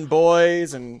boots and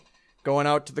boys and going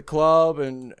out to the club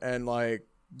and like,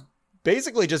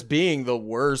 basically just being the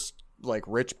worst, like,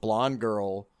 rich blonde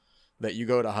girl that you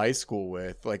go to high school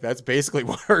with. Like, that's basically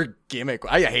what her gimmick.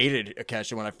 I hated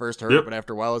Kesha when I first heard it, but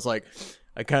after a while, it's like,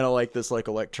 I kind of like this like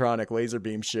electronic laser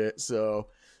beam shit. So,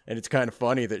 and it's kind of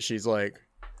funny that she's like,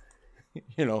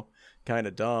 kind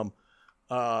of dumb.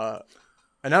 And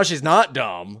now she's not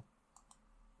dumb.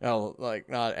 Well, like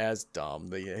not as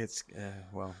dumb.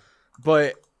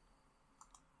 But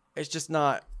it's just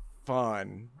not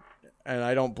fun. And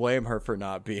I don't blame her for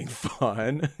not being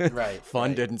fun. Right.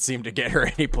 Fun didn't seem to get her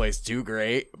any place too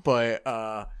great. But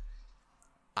I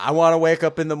want to wake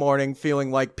up in the morning feeling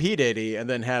like P. Diddy and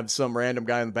then have some random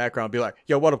guy in the background be like,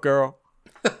 yo, what up, girl?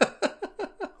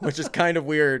 Which is kind of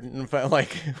weird. And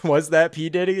like, was that P.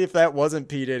 Diddy? If that wasn't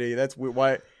P. Diddy, that's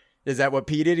why. Is that what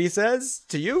P. Diddy says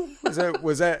to you? Was that what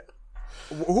was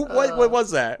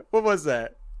that? What was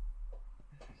that?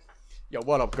 Yo,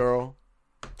 what up, girl?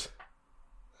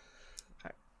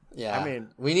 Yeah, I mean,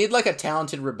 we need like a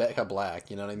talented Rebecca Black,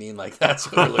 you know what I mean? Like,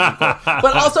 that's what we're looking for.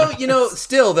 But also,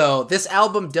 still though, this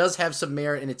album does have some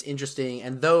merit and it's interesting.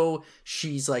 And though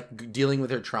she's like dealing with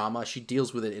her trauma, she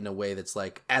deals with it in a way that's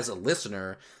like, as a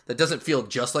listener, that doesn't feel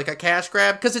just like a cash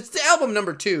grab. Because it's the album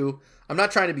number 2. I'm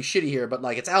not trying to be shitty here, but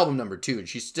like, it's album number 2, and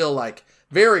she's still like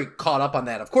very caught up on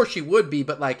that. Of course she would be,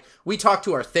 but like, we talk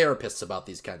to our therapists about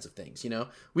these kinds of things,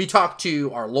 we talk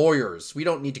to our lawyers. We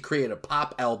don't need to create a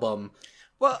pop album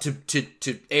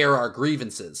to air our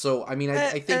grievances. So I mean, I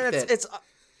think that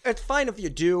it's fine if you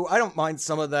do. I don't mind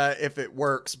some of that if it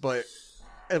works, but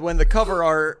when the cover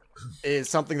art is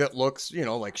something that looks,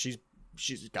 like she's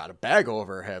got a bag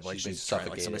over her head, like she's trying,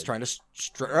 like somebody's trying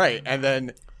to right, and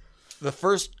then the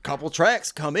first couple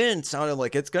tracks come in sounded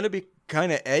like it's going to be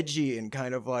kind of edgy and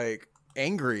kind of like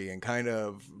angry and kind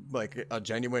of like a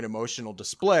genuine emotional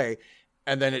display,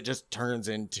 and then it just turns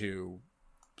into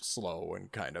slow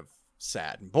and kind of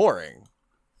sad and boring,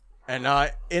 and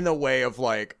not in the way of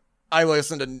like I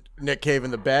listen to Nick Cave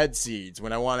and the Bad Seeds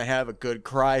when I want to have a good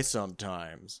cry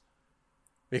sometimes,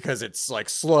 because it's like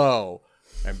slow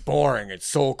and boring. It's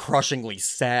soul crushingly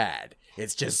sad.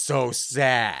 It's just so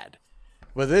sad.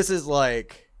 But this is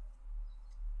like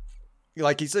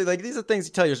you say, like these are things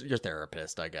you tell your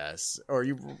therapist, I guess, or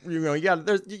you got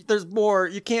there's more.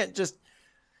 You can't just,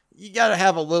 you got to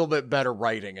have a little bit better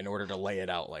writing in order to lay it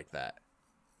out like that.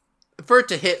 For it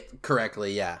to hit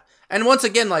correctly, yeah. And once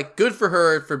again, like, good for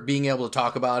her for being able to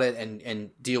talk about it and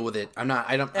deal with it. I'm not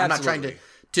trying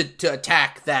to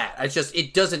attack that. It's just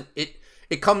it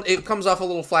comes off a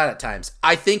little flat at times.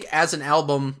 I think as an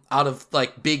album out of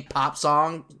like big pop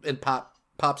song and pop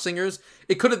singers,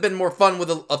 it could have been more fun with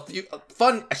a few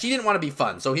fun. She didn't want to be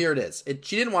fun, so here it is.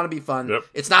 She didn't want to be fun. Yep.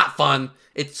 It's not fun.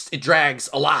 It drags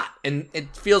a lot, and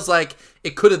it feels like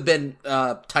it could have been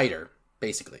tighter,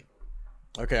 basically.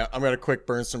 Okay, I'm gonna quick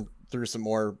burn through some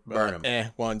more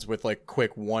ones with like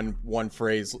quick one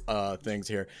phrase things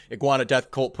here. Iguana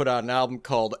Death Cult put out an album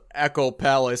called Echo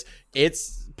Palace.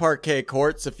 It's Parquet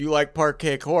Courts. If you like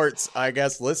Parquet Courts, I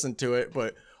guess listen to it.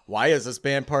 But why is this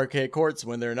band Parquet Courts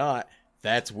when they're not?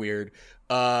 That's weird.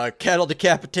 Cattle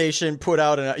Decapitation put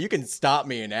out you can stop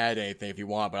me and add anything if you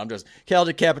want, but Cattle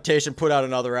Decapitation put out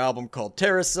another album called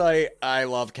Terracite. I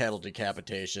love Cattle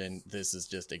Decapitation. This is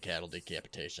just a Cattle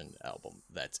Decapitation album.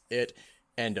 That's it.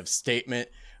 End of statement.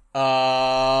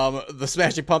 The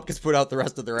Smashing Pumpkins put out the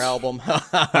rest of their album.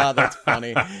 That's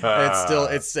funny.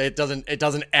 It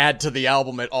doesn't add to the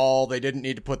album at all. They didn't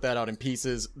need to put that out in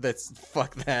pieces.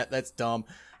 Fuck that. That's dumb.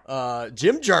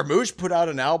 Jim Jarmusch put out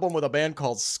an album with a band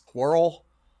called Squirrel.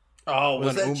 Oh,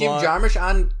 was that Jim Jarmusch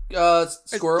on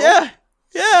Squirrel? Yeah,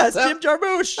 it's Jim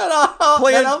Jarmusch.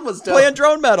 That album was dope. Playing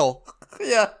drone metal.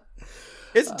 Yeah.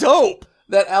 It's dope.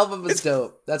 That album was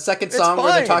dope. That second song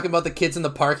where they're talking about the kids in the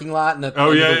parking lot and the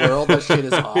end of the world, that shit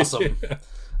is awesome. Yeah.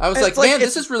 I was like, man,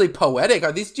 this is really poetic.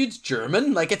 Are these dudes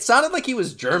German? Like, it sounded like he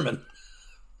was German.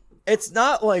 It's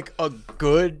not like a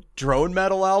good drone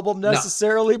metal album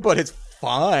necessarily, but it's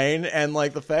fine. And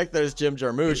like the fact that it's Jim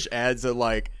Jarmusch adds a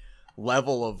like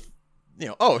level of,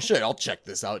 oh shit, I'll check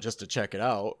this out just to check it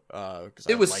out.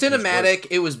 It was cinematic.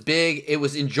 It was big. It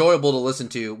was enjoyable to listen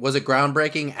to. Was it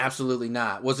groundbreaking? Absolutely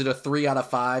not. Was it a 3 out of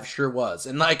 5? Sure was.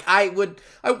 And like, would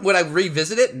I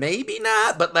revisit it? Maybe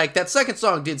not. But like that second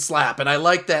song did slap, and I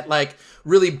like that like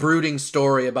really brooding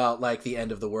story about like the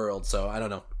end of the world. So I don't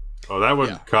know. Oh, that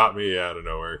one caught me out of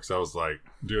nowhere because I was like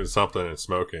doing something and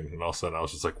smoking, and all of a sudden I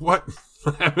was just like, "What?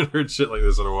 I haven't heard shit like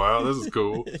this in a while. This is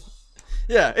cool."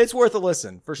 Yeah, it's worth a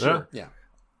listen for sure. Yeah.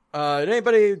 Did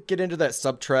anybody get into that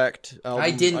Subtract album?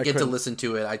 I didn't get to listen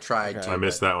to it. I tried to. I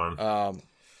missed that one.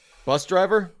 Bus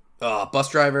Driver? Oh, Bus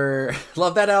Driver.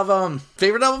 Love that album.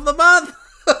 Favorite album of the month.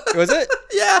 Was it?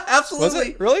 Yeah, absolutely. Was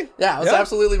it? Really? Yeah, it was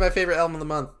absolutely my favorite album of the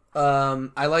month.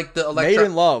 I like the Made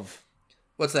in Love.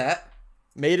 What's that?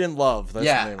 Made in Love. That's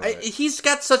the name of it. He's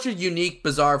got such a unique,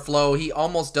 bizarre flow. He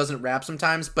almost doesn't rap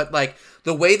sometimes, but like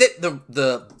the way that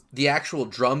the actual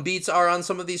drum beats are on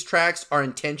some of these tracks are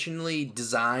intentionally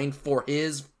designed for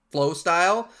his flow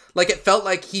style. Like it felt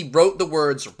like he wrote the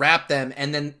words, rapped them,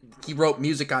 and then he wrote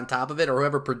music on top of it, or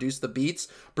whoever produced the beats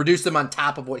produced them on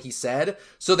top of what he said,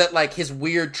 so that like his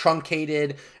weird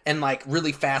truncated and like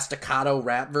really fast staccato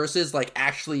rap verses like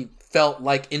actually felt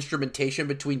like instrumentation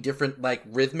between different like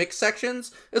rhythmic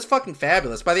sections. It was fucking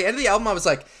fabulous. By the end of the album, I was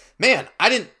like, man,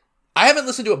 I haven't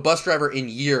listened to a Bus Driver in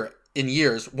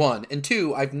years, 1, and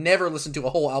 2, I've never listened to a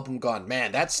whole album gone,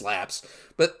 man, that slaps.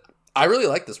 But I really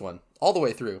like this one all the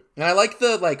way through. And I like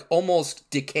the like almost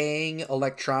decaying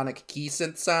electronic key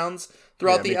synth sounds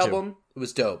throughout the album. Too. It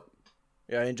was dope.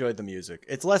 Yeah, I enjoyed the music.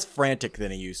 It's less frantic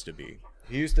than it used to be.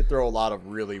 He used to throw a lot of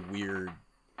really weird,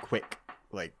 quick,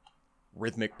 like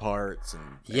rhythmic parts and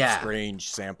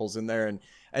strange samples in there,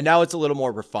 and now it's a little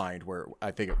more refined where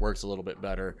I think it works a little bit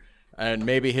better, and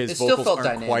maybe his vocals aren't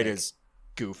dynamic. Quite as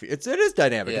goofy. It is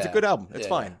dynamic. It's a good album. It's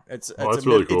fine. It's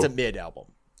really cool. It's a mid album.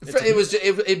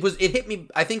 It hit me.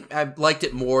 I think I liked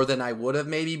it more than I would have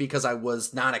maybe because I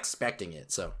was not expecting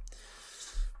it. So,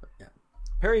 yeah.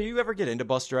 Perry, you ever get into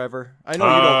Bus Driver? I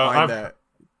know you don't mind that.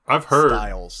 I've heard,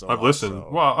 styles. So I've listened.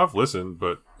 Well, I've listened,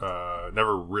 but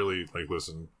never really like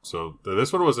listened. So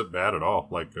this one wasn't bad at all.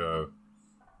 Like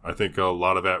I think a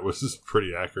lot of that was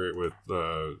pretty accurate with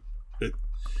it.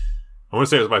 I wouldn't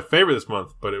say it was my favorite this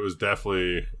month, but it was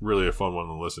definitely really a fun one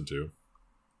to listen to.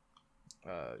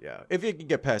 Yeah, if you can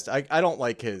get past, I don't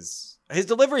like his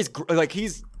delivery is like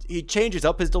he changes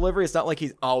up his delivery. It's not like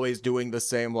he's always doing the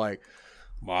same like,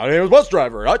 my name is bus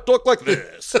driver, I talk like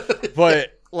this,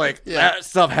 but like that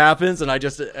stuff happens, and I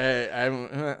just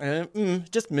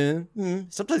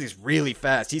sometimes he's really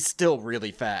fast. He's still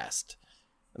really fast.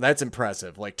 And that's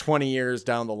impressive. Like 20 years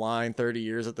down the line, 30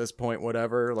 years at this point,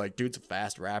 whatever. Like, dude's a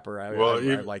fast rapper. I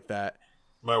like that.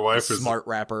 My wife is smart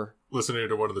rapper. Listening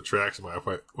to one of the tracks, and my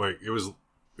wife, like, it was a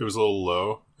little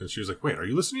low, and she was like, "Wait, are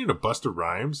you listening to Busta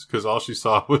Rhymes?" Because all she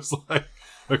saw was like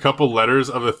a couple letters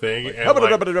of a thing, and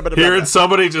like, hearing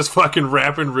somebody just fucking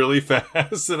rapping really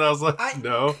fast, and I was like,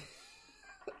 "No."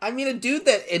 I mean, a dude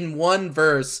that in one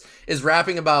verse is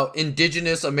rapping about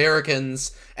indigenous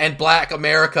Americans and Black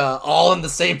America all in the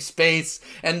same space,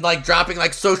 and like dropping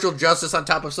like social justice on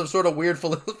top of some sort of weird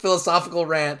philosophical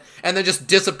rant, and then just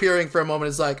disappearing for a moment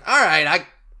is like, all right,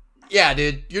 yeah,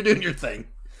 dude, you're doing your thing.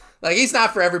 Like, he's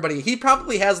not for everybody. He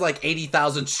probably has like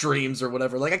 80,000 streams or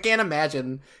whatever. Like, I can't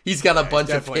imagine he's got a bunch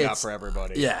of hits. Definitely not for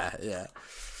everybody. Yeah.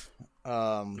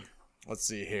 Let's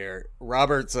see here.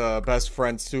 Robert's best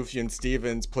friend, Sufjan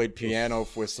Stevens, played piano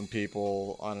with some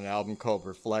people on an album called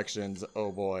Reflections.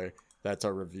 Oh boy, that's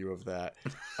our review of that.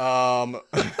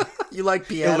 You like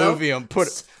piano?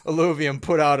 Illuvium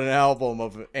put out an album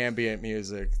of ambient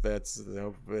music. It's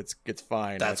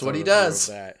fine. That's what he does.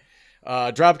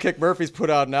 Dropkick Murphys put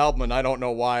out an album, and I don't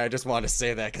know why. I just wanted to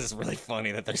say that because it's really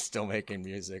funny that they're still making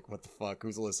music. What the fuck?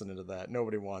 Who's listening to that?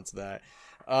 Nobody wants that.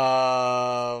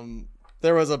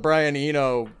 There was a Brian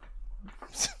Eno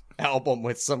album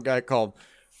with some guy called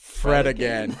Fred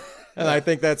Again. And I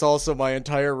think that's also my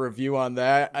entire review on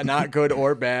that. Not good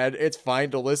or bad. It's fine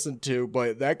to listen to,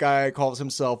 but that guy calls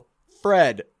himself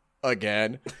Fred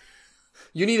Again.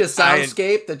 You need a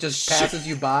soundscape that just passes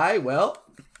you by? Well,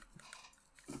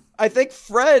 I think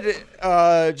Fred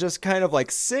just kind of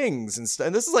like sings and stuff.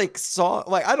 And this is like song,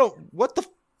 like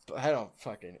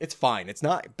it's fine. It's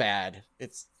not bad.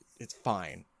 It's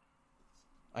fine.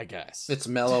 I guess. It's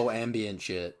mellow ambient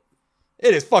shit.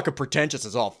 It is fucking pretentious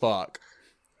as all fuck.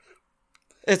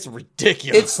 It's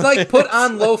ridiculous. It's like put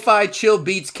on lo-fi chill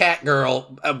beats Cat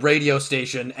Girl, a radio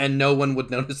station, and no one would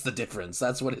notice the difference.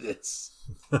 That's what it is.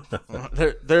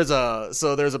 There's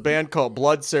a band called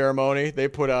Blood Ceremony. They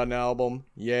put out an album.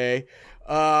 Yay.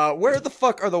 Where the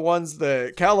fuck are the ones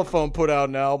that Caliphone put out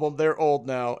an album? They're old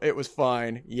now. It was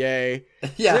fine. Yay.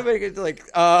 Yeah.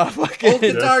 Fucking old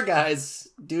guitar guys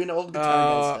doing old guitar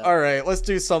guys stuff. All right, let's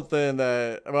do something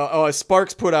that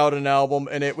Sparks put out an album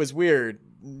and it was weird,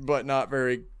 but not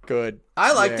very good.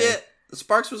 I liked it.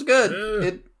 Sparks was good.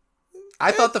 Yeah.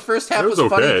 I thought the first half was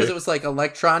funny because it was like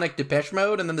electronic Depeche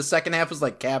Mode, and then the second half was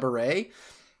like cabaret.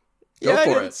 Go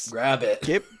for it. Grab it.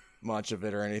 Skip much of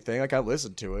it or anything. Like, I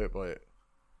listened to it, but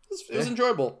it was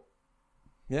enjoyable.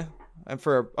 Yeah. And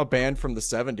for a band from the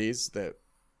 70s that,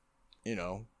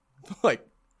 like,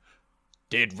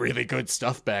 did really good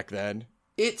stuff back then.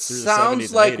 It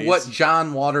sounds like what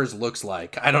John Waters looks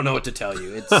like. I don't know what to tell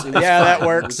you. It was that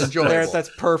works. That's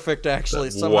perfect,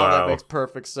 actually. Somehow that makes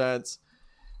perfect sense.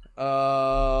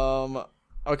 Okay,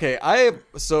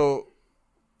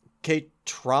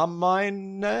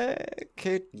 K-Tramine?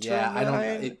 Yeah, I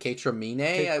don't.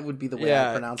 K-Tramine would be the way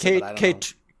I pronounce it, but I don't know.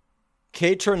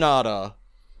 K-Tranada.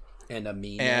 And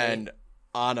Amine. And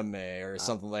Anime or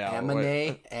something like that.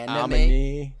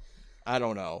 Anime. I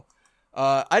don't know.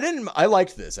 I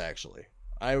liked this, actually.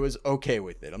 I was okay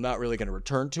with it. I'm not really going to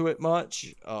return to it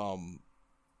much.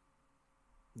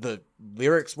 The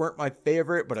lyrics weren't my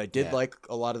favorite, but I did like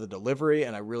a lot of the delivery,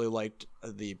 and I really liked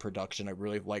the production. I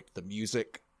really liked the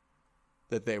music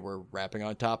that they were rapping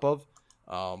on top of.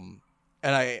 And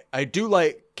I do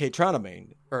like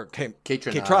K-Tranada, or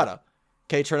K-Tranada,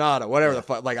 whatever the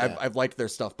fuck. Like, I've liked their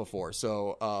stuff before.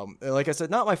 So, like I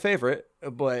said, not my favorite,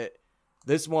 but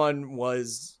this one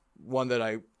was one that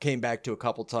I came back to a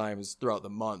couple times throughout the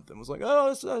month and was like, oh,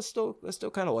 I still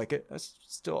kind of like it. That's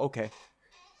still okay.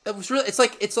 It was really,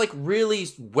 it's like really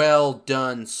well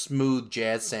done, smooth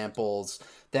jazz samples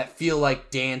that feel like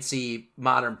dancey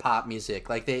modern pop music.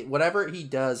 Like, whatever he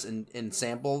does in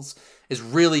samples is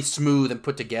really smooth and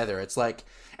put together. It's like,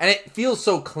 and it feels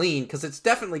so clean because it's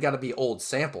definitely got to be old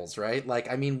samples, right?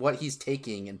 Like, I mean, what he's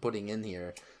taking and putting in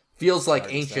here feels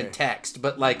like ancient text,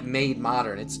 but like made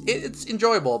modern. It's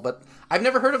enjoyable, but I've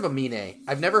never heard of Amine.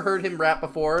 I've never heard him rap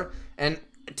before, and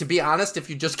to be honest, if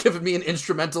you just given me an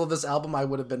instrumental of this album, I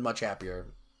would have been much happier.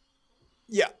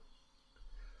 Yeah.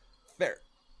 Fair.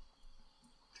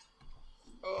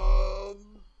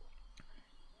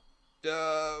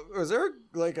 Was there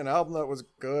like an album that was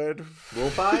good?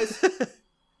 Wolf Eyes?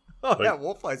 Yeah,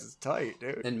 Wolf Eyes is tight,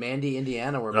 dude. And Mandy,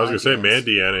 Indiana were I was going to say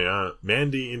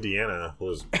Mandy, Indiana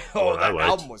was that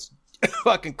album was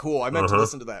fucking cool. I meant to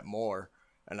listen to that more,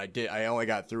 and I did. I only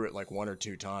got through it like 1 or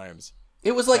 2 times.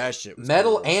 It was like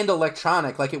metal cool. And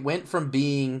electronic. Like it went from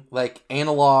being like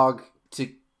analog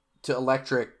to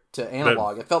electric to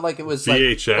analog. It felt like it was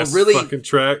VHS like a really fucking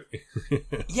track.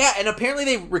 Yeah, and apparently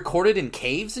they recorded in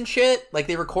caves and shit. Like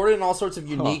they recorded in all sorts of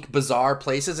unique, bizarre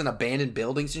places and abandoned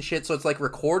buildings and shit. So it's like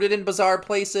recorded in bizarre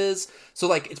places. So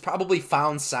like it's probably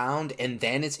found sound and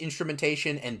then it's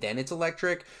instrumentation and then it's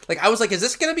electric. Like I was like, is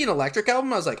this gonna be an electric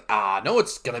album? I was like, no,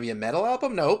 it's gonna be a metal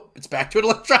album. Nope, it's back to an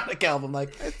electronic album.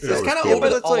 Like it's kind of cool.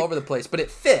 all over the place, but it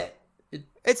fit.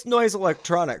 It's noise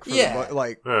electronic. Not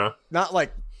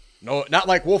like. No, not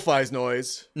like Wolf Eyes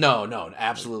noise. No,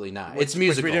 absolutely not. It's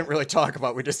musical. Which we didn't really talk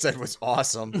about. We just said was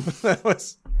awesome.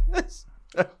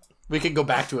 We can go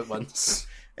back to it once.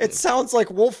 It sounds like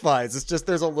Wolf Eyes. It's just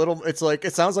there's a little. It's like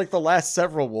it sounds like the last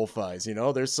several Wolf Eyes. You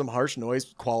know, there's some harsh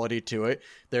noise quality to it.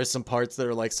 There's some parts that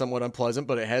are like somewhat unpleasant,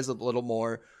 but it has a little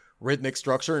more rhythmic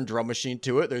structure and drum machine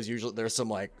to it. There's some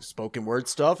like spoken word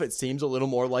stuff. It seems a little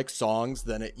more like songs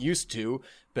than it used to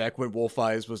back when Wolf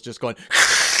Eyes was just going.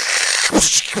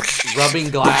 Rubbing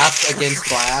glass against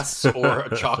glass or a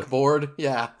chalkboard.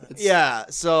 Yeah,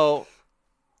 so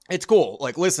it's cool.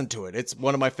 Like, listen to it. It's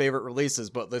one of my favorite releases,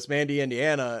 but this Mandy,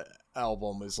 Indiana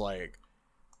album is like,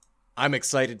 I'm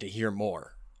excited to hear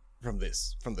more from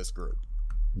this group.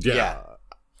 Yeah.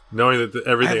 Knowing that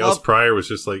everything else prior was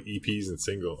just like EPs and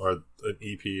an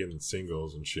EP and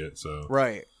singles and shit. So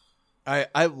right.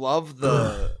 I love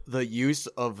the use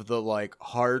of the like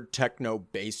hard techno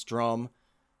bass drum.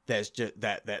 That's just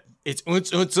that it's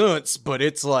unts, but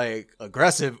it's like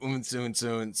aggressive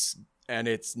unts, and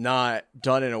it's not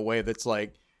done in a way that's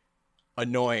like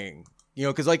annoying, you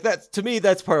know, because like that to me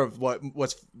that's part of why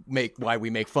we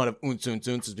make fun of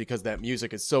unts is because that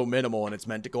music is so minimal and it's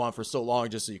meant to go on for so long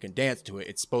just so you can dance to it.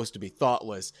 It's supposed to be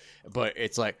thoughtless, but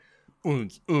it's like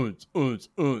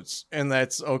unts, and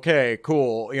that's okay,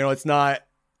 cool, you know, it's not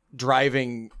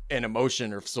driving an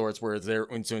emotion of sorts where their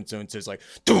unts is like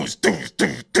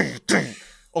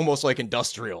almost like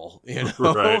industrial, you know.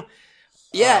 Right.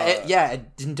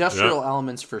 Industrial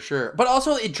elements for sure, but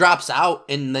also it drops out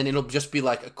and then it'll just be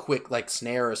like a quick like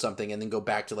snare or something and then go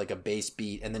back to like a bass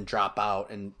beat and then drop out,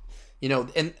 and you know,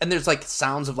 and there's like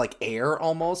sounds of like air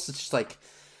almost. It's just like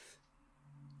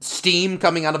steam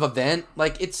coming out of a vent.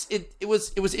 Like it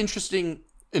was interesting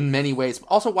in many ways.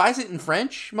 Also, why is it in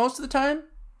French most of the time?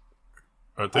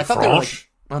 Aren't they French?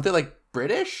 Aren't they like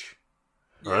British?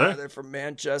 Yeah, they're from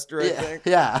Manchester, I think.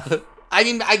 Yeah. I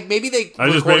mean, maybe they. I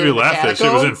just made me laugh that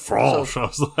shit was in French. So, I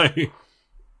was like,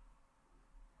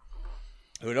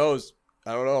 who knows?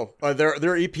 I don't know. Their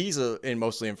EPs are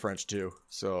mostly in French too.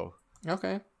 So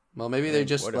okay, well maybe they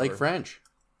just like French.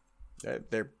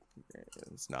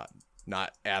 It's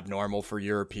not abnormal for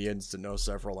Europeans to know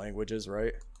several languages,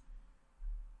 right?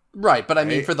 Right, but I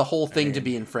mean, for the whole thing to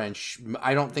be in French,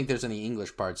 I don't think there's any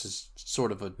English parts. It's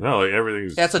sort of like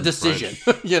everything's. That's a decision,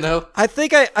 you know. I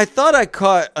think I thought I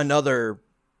caught another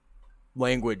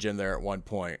language in there at one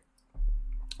point.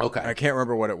 Okay, I can't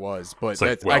remember what it was, but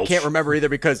like I can't remember either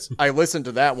because I listened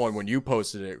to that one when you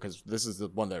posted it because this is the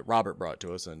one that Robert brought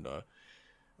to us, and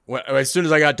as soon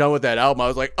as I got done with that album, I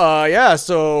was like, yeah,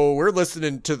 so we're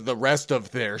listening to the rest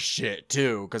of their shit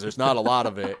too because there's not a lot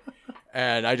of it.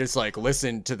 And I just like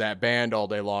listened to that band all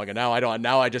day long, and now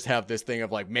I just have this thing of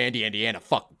like Mandy, Indiana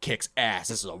fucking kicks ass.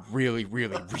 This is a really,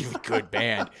 really, really good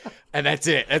band, and that's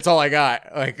it. That's all I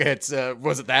got. Like it's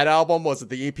was it that album? Was it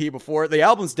the EP before it? The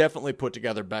album's definitely put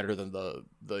together better than the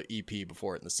EP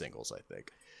before it and the singles, I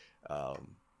think.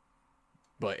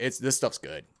 But this stuff's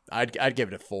good. I'd give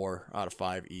it a 4 out of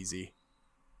 5 easy,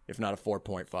 if not a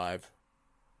 4.5.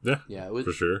 Yeah, it was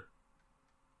for sure.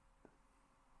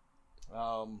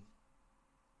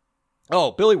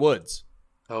 Oh, Billy Woods.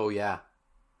 Oh, yeah.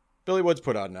 Billy Woods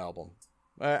put out an album.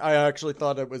 I actually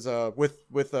thought it was with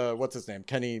what's his name?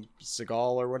 Kenny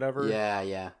Segal or whatever.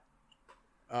 Yeah.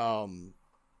 I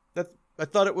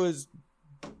thought it was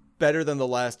better than the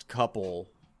last couple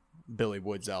Billy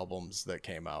Woods albums that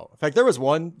came out. In fact, there was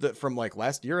one that from like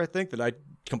last year, I think, that I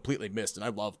completely missed, and I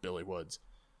love Billy Woods.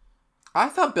 I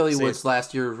thought Billy Woods'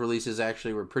 last year's releases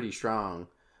actually were pretty strong.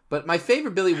 But my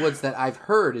favorite Billy Woods that I've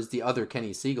heard is the other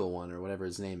Kenny Segal one, or whatever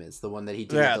his name is. The one that he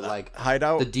did with the like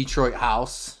Hideout, the Detroit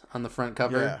house on the front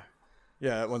cover. Yeah.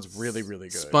 Yeah, that one's really, really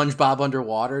good. SpongeBob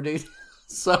Underwater, dude.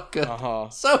 So good.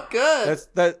 So good.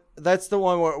 That's the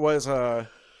one where it was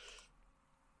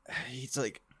he's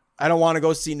like, I don't want to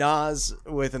go see Nas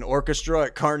with an orchestra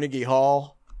at Carnegie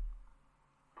Hall.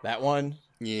 That one.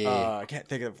 Yeah. I can't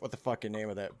think of what the fucking name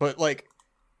of that. But like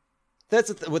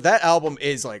what that album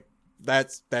is like,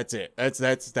 that's it.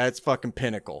 That's fucking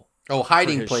pinnacle. Oh,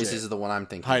 Hiding Places is the one I'm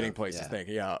thinking. Hiding Places,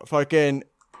 yeah. Fucking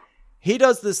he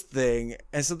does this thing,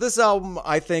 and so this album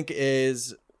I think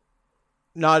is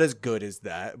not as good as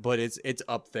that, but it's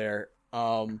up there.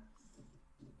 I've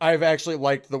actually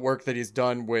liked the work that he's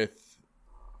done with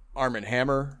Armand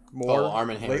Hammer more. Oh,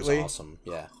 Armand Hammer's lately. Awesome.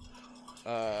 Yeah.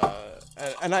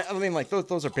 And I mean, like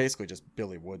those are basically just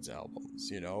Billy Woods albums,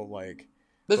 you know. Like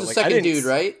there's a second dude,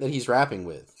 right, that he's rapping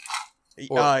with.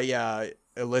 Yeah,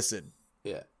 Illicit.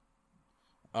 Yeah.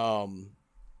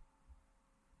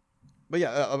 But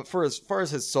yeah, for as far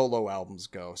as his solo albums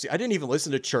go, see, I didn't even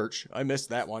listen to Church. I missed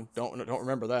that one. Don't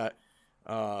remember that.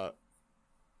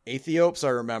 Aethiopes,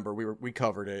 I remember we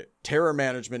covered it. Terror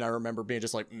Management, I remember being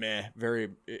just like meh, very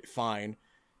fine,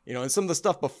 you know. And some of the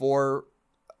stuff before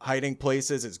Hiding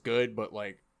Places is good, but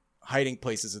like Hiding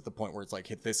Places at the point where it's like,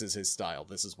 this is his style.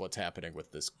 This is what's happening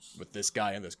with this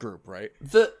guy in this group, right?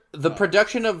 The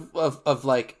production of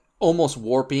like almost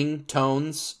warping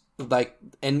tones, like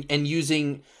and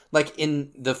using. Like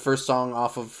in the first song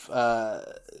off of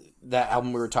that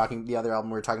album the other album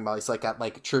we were talking about, it's like got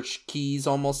like church keys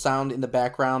almost sound in the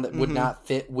background that would not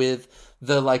fit with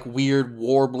the like weird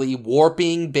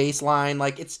warping bass line.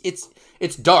 Like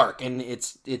it's dark and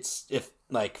it's if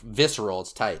like visceral.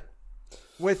 It's tight.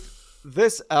 With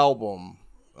this album,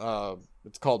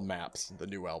 it's called Maps. The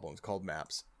new album is called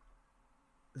Maps.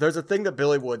 There's a thing that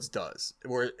Billy Woods does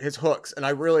where his hooks, and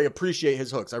I really appreciate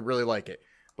his hooks. I really like it,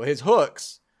 but his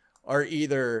hooks are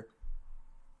either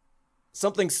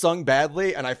something sung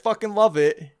badly, and I fucking love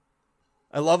it.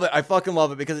 I fucking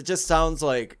love it because it just sounds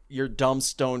like your dumb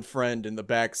stone friend in the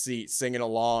back seat singing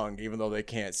along, even though they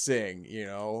can't sing, you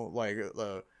know, like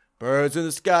the birds in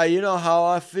the sky, you know how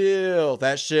I feel,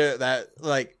 that shit, that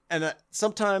like, and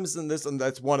sometimes and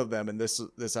that's one of them in this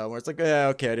album where it's like, yeah,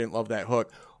 okay, I didn't love that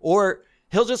hook, or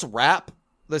he'll just rap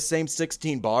the same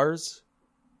 16 bars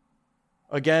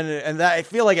again, and that I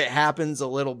feel like it happens a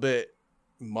little bit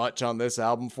much on this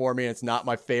album for me. It's not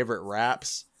my favorite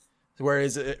raps.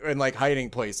 Whereas in like Hiding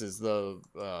Places, the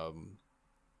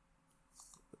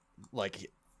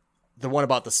like the one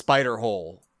about the spider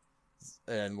hole,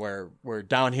 and where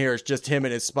down here it's just him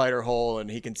in his spider hole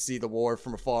and he can see the war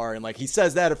from afar, and like he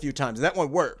says that a few times, and that one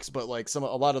works. But like a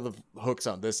lot of the hooks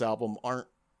on this album aren't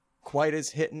quite as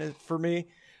hitting it for me,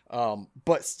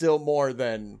 but still more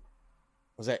than.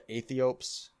 Was that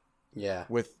Aethiopes? Yeah.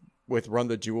 With Run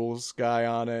the Jewels guy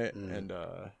on it, and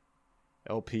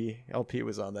LP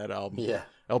was on that album. Yeah.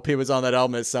 LP was on that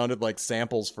album. It sounded like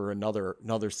samples for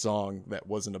another song that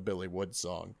wasn't a Billy Woods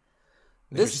song.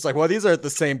 It's just like, well, these are at the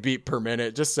same beat per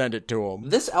minute. Just send it to them.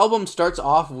 This album starts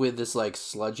off with this like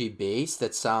sludgy bass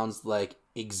that sounds like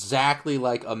exactly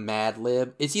like a Mad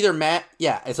Lib. It's either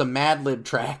it's a Mad Lib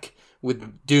track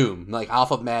with Doom, like off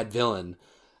of Mad Villain.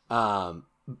 No,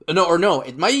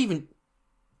 it might even.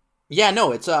 Yeah,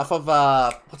 no, it's off of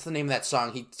what's the name of that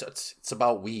song? It's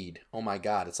about weed. Oh my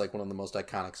god, it's like one of the most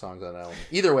iconic songs on that album.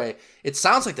 Either way, it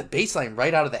sounds like the bass line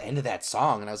right out of the end of that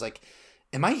song, and I was like,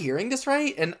 "Am I hearing this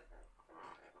right?" And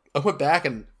I went back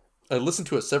and I listened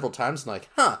to it several times, and like,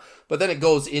 huh. But then it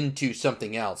goes into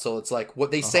something else, so it's like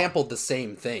what they sampled the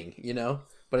same thing, you know.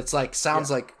 But it's like sounds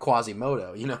like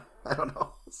Quasimodo, you know. I don't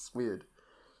know. It's weird.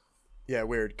 Yeah,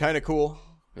 weird. Kind of cool.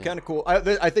 Yeah. Kind of cool.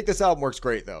 I think this album works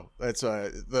great, though. That's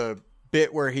the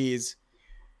bit where he's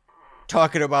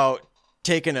talking about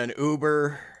taking an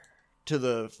Uber to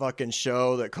the fucking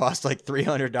show that cost like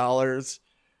 $300,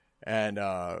 and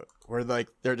where like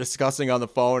they're discussing on the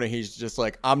phone, and he's just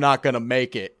like, "I'm not gonna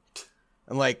make it."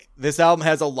 And like this album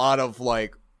has a lot of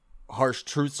like harsh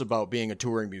truths about being a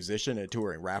touring musician and a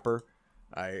touring rapper.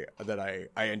 I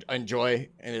enjoy,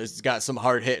 and it's got some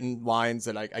hard hitting lines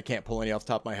that I can't pull any off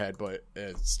the top of my head, but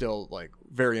it's still like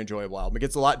very enjoyable album. It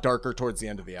gets a lot darker towards the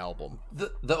end of the album.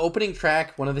 The opening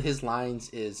track, one of his lines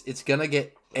is, "It's gonna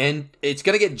get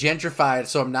gentrified,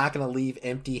 so I'm not gonna leave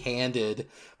empty handed.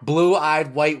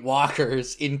 Blue-eyed White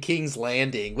Walkers in King's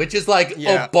Landing," which is like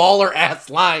a baller ass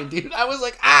line, dude. I was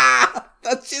like,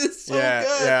 that shit is so good.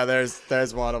 Yeah, there's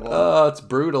one of them. Oh, it's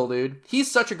brutal, dude. He's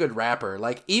such a good rapper.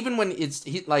 Like, even when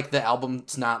the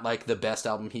album's not like the best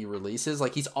album he releases,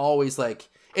 like he's always like,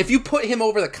 if you put him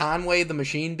over the Conway the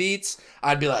Machine beats,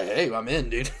 I'd be like, hey, I'm in,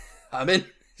 dude. I'm in.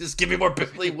 Just give me more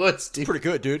Billy Woods, dude. Pretty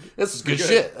good, dude. This is good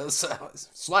shit.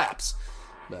 Slaps.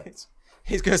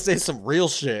 He's gonna say some real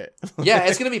shit. Yeah,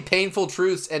 it's gonna be painful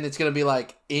truths, and it's gonna be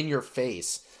like in your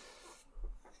face.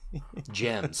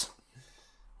 Gems.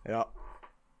 Yeah.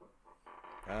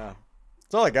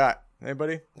 That's all I got.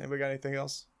 Anybody got anything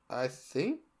else? I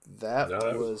think that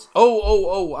was.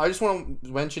 Oh! I just want to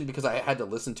mention, because I had to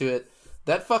listen to it.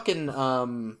 That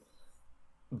fucking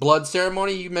Blood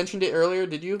Ceremony, you mentioned it earlier,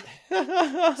 did you?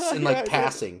 In like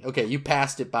passing. Okay, you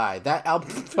passed it by. That album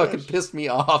fucking pissed me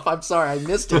off. I'm sorry, I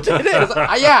missed it.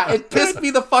 It pissed me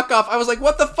the fuck off. I was like,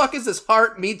 what the fuck is this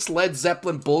Heart meets Led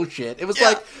Zeppelin bullshit? It was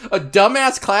like a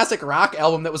dumbass classic rock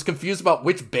album that was confused about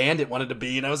which band it wanted to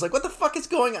be, and I was like, what the fuck is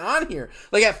going on here?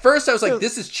 Like, at first I was like,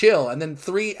 this is chill, and then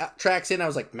 3 tracks in, I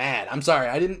was like, mad. I'm sorry,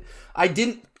 I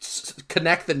didn't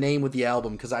connect the name with the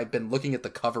album because I've been looking at the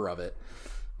cover of it.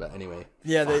 But anyway.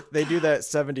 Yeah, they do that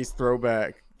 70s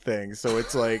throwback thing. So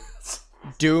it's like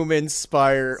Doom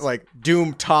inspire, like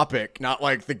Doom topic, not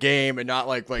like the game and not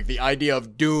like the idea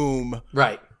of Doom.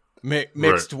 Right.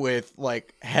 Mixed with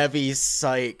like heavy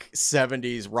psych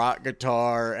 70s rock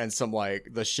guitar and some like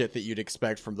the shit that you'd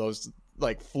expect from those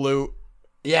like flute.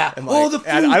 Yeah. And, like, the flute.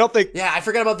 I don't think. Yeah, I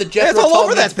forgot about the Jethro Tull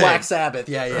over that Black Sabbath.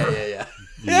 Yeah. Yeah,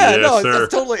 yes, no, sir.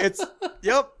 it's totally. It's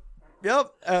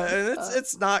Yep. And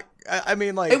it's not. I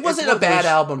mean, like, it wasn't a bad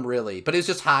album, really, but it was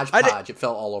just hodgepodge. It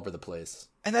fell all over the place.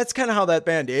 And that's kind of how that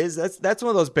band is. That's one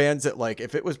of those bands that, like,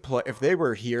 if they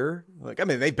were here, like, I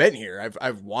mean, they've been here.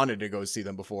 I've wanted to go see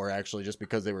them before, actually, just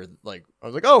because they were like, I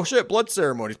was like, oh shit, Blood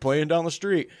Ceremony's playing down the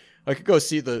street. I could go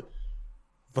see the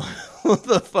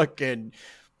fucking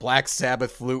Black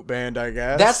Sabbath flute band, I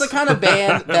guess. That's the kind of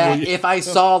band that if I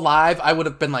saw live, I would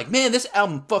have been like, man, this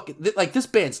album like, this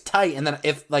band's tight. And then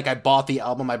if, like, I bought the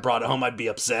album, I brought it home, I'd be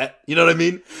upset. You know what I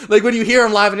mean? Like, when you hear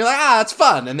them live and you're like, it's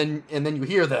fun. And then you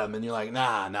hear them and you're like,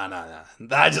 nah.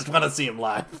 I just want to see them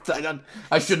live.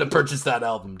 I shouldn't have purchased that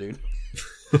album, dude.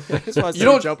 You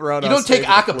don't jump around. You don't take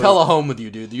acapella home with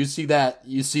you, dude. You see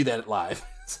that live.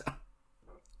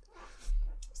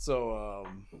 So,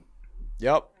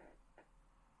 yep.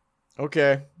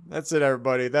 Okay, that's it,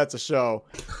 everybody. That's a show.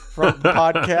 From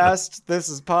podcast, this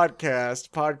is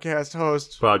podcast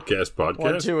host. Podcast.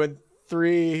 1, 2, and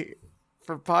 3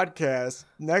 for podcast.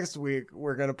 Next week,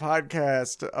 we're going to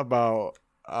podcast about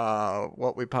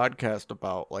what we podcast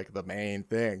about, like the main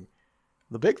thing.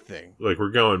 The big thing. Like,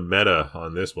 we're going meta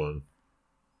on this one.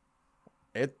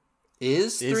 It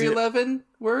is 311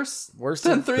 worse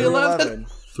than 311?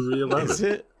 311. Is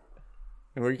it?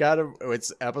 And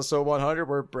it's episode 100.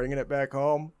 We're bringing it back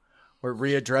home. We're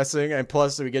readdressing, and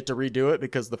plus we get to redo it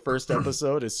because the first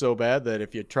episode is so bad that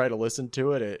if you try to listen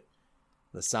to it,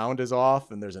 the sound is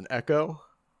off and there's an echo.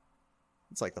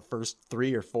 It's like the first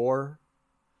 3 or 4.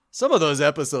 Some of those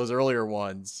episodes, earlier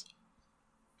ones,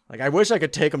 like, I wish I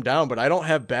could take them down, but I don't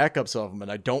have backups of them, and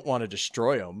I don't want to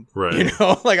destroy them. Right. You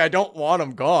know, like, I don't want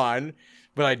them gone,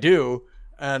 but I do.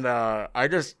 And I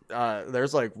just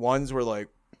there's like ones where like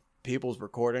people's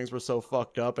recordings were so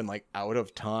fucked up and like out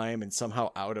of time and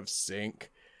somehow out of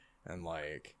sync, and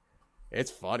like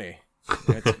it's funny.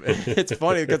 It's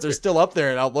funny because they're still up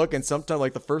there, and I'll look, and sometimes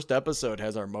like the first episode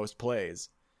has our most plays,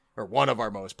 or one of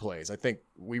our most plays. I think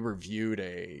we reviewed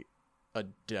a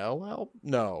Adele album.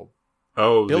 No.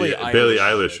 Oh, Billie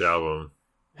Eilish album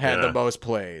had the most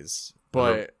plays.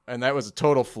 But and that was a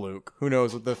total fluke. Who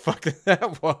knows what the fuck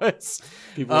that was?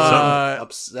 People were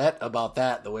upset about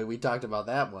that, the way we talked about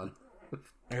that one.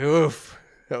 Oof,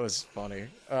 that was funny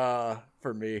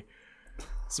for me.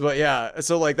 So, but yeah,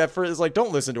 so like that first is like,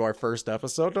 don't listen to our first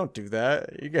episode. Don't do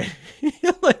that. You get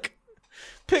like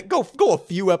go a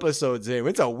few episodes in.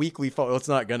 It's a weekly. It's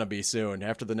not gonna be soon.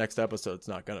 After the next episode, it's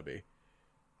not gonna be.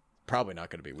 Probably not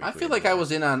going to be weekly. I feel like I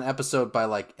was in on episode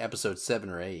 7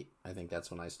 or 8. I think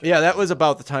that's when I started. Yeah, that was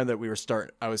about the time that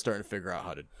I was starting to figure out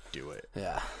how to do it.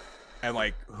 Yeah. And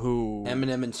like who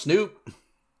Eminem and Snoop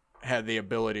had the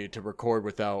ability to record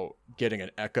without getting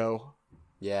an echo.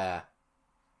 Yeah.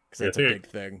 Because that's a big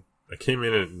thing. I came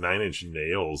in at 9 Inch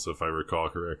Nails, if I recall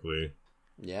correctly.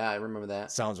 Yeah, I remember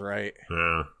that. Sounds right.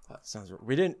 Yeah. Sounds right.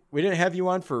 We didn't have you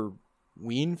on for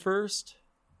Ween first?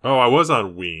 Oh, I was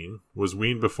on Ween. Was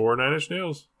Ween before 9 Inch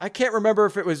Nails? I can't remember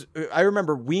if it was. I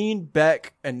remember Ween,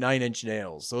 Beck, and 9 Inch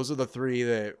Nails. Those are the 3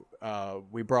 that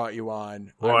we brought you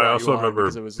on. Well, I also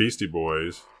remember Beastie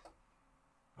Boys.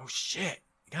 Oh shit!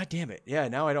 God damn it! Yeah,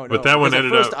 now I don't know. But that one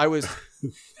ended up. I was.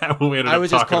 That one we ended I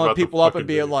was up just calling people up and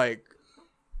being video. like,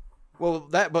 "Well,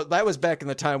 that was back in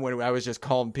the time when I was just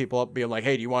calling people up, being like,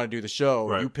 hey, do you want to do the show?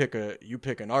 Right. You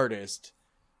pick an artist."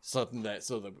 Something that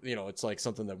it's like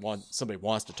something that somebody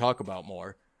wants to talk about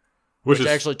more, which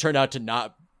actually turned out to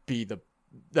not be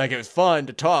it was fun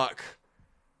to talk,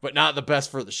 but not the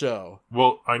best for the show.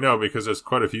 Well, I know, because there's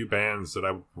quite a few bands that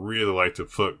I really like to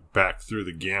put back through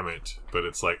the gamut, but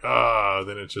it's like,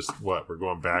 then it's just, we're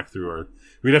going back through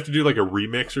we'd have to do like a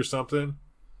remix or something.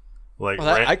 Like,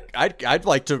 I'd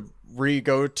like to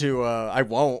go to, I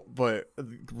won't, but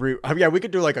we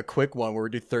could do like a quick one where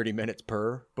we do 30 minutes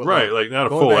per. But like not a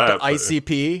full app.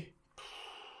 ICP.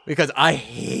 Because I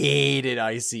hated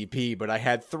ICP, but I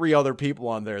had 3 other people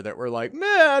on there that were like,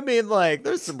 man, I mean, like,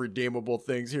 there's some redeemable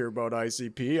things here about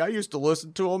ICP. I used to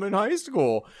listen to them in high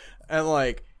school. And,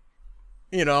 like,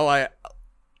 you know,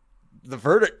 the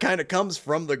verdict kind of comes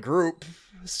from the group,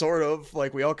 sort of.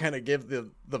 Like, we all kind of give the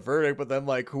verdict, but then,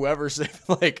 like, whoever say,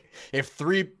 like, if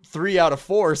 3 out of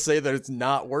 4 say that it's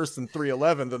not worse than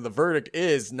 311, then the verdict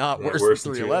is not worse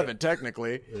than 311,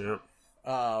 technically. Yeah.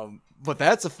 But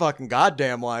that's a fucking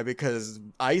goddamn lie, because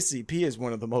ICP is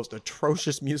one of the most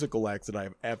atrocious musical acts that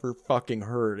I've ever fucking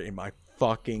heard in my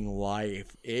fucking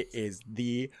life. It is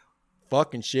the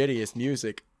fucking shittiest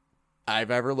music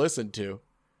I've ever listened to.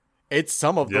 It's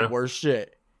some of the worst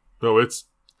shit. No,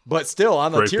 but still,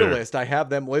 on the tier list, I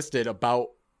have them listed about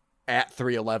at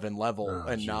 311 level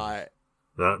and not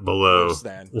below worse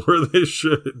than where they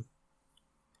should.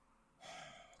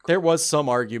 There was some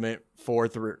argument for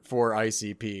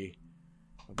ICP,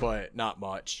 but not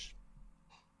much.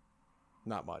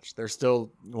 Not much. They're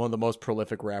still one of the most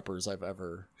prolific rappers I've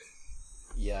ever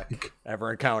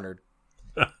encountered.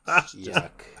 Yuck.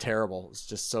 Terrible. It's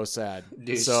just so sad.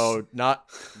 Dude. So not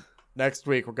next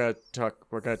week we're gonna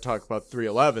talk about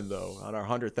 311 though on our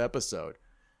 100th episode.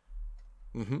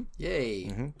 Mm-hmm. Yay.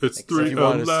 Mm-hmm. It's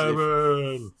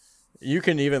 311. You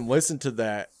can even listen to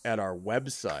that at our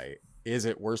website.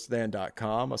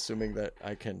 isitworsethan.com, assuming that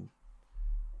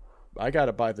I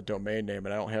gotta buy the domain name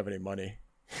and I don't have any money.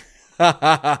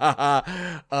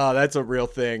 That's a real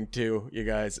thing too, you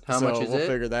guys. How much is we'll it?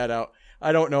 figure that out.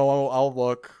 I don't know. I'll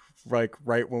look like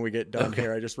right when we get done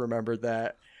here. I just remembered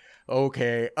that.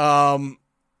 Okay. But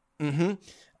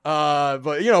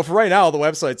you know, for right now, the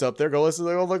website's up there. Go look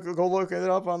it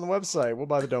up on the website. We'll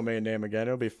buy the domain name again.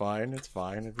 It'll be fine. It's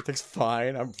fine. Everything's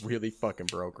fine. I'm really fucking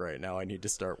broke right now. I need to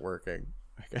start working.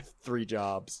 I got 3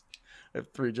 jobs. I have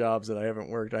 3 jobs that I haven't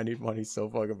worked. I need money so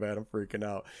fucking bad. I'm freaking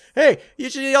out. Hey, you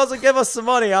should also give us some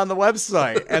money on the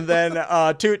website. And then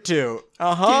toot toot.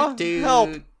 Toot toot. Help.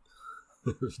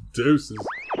 Deuces.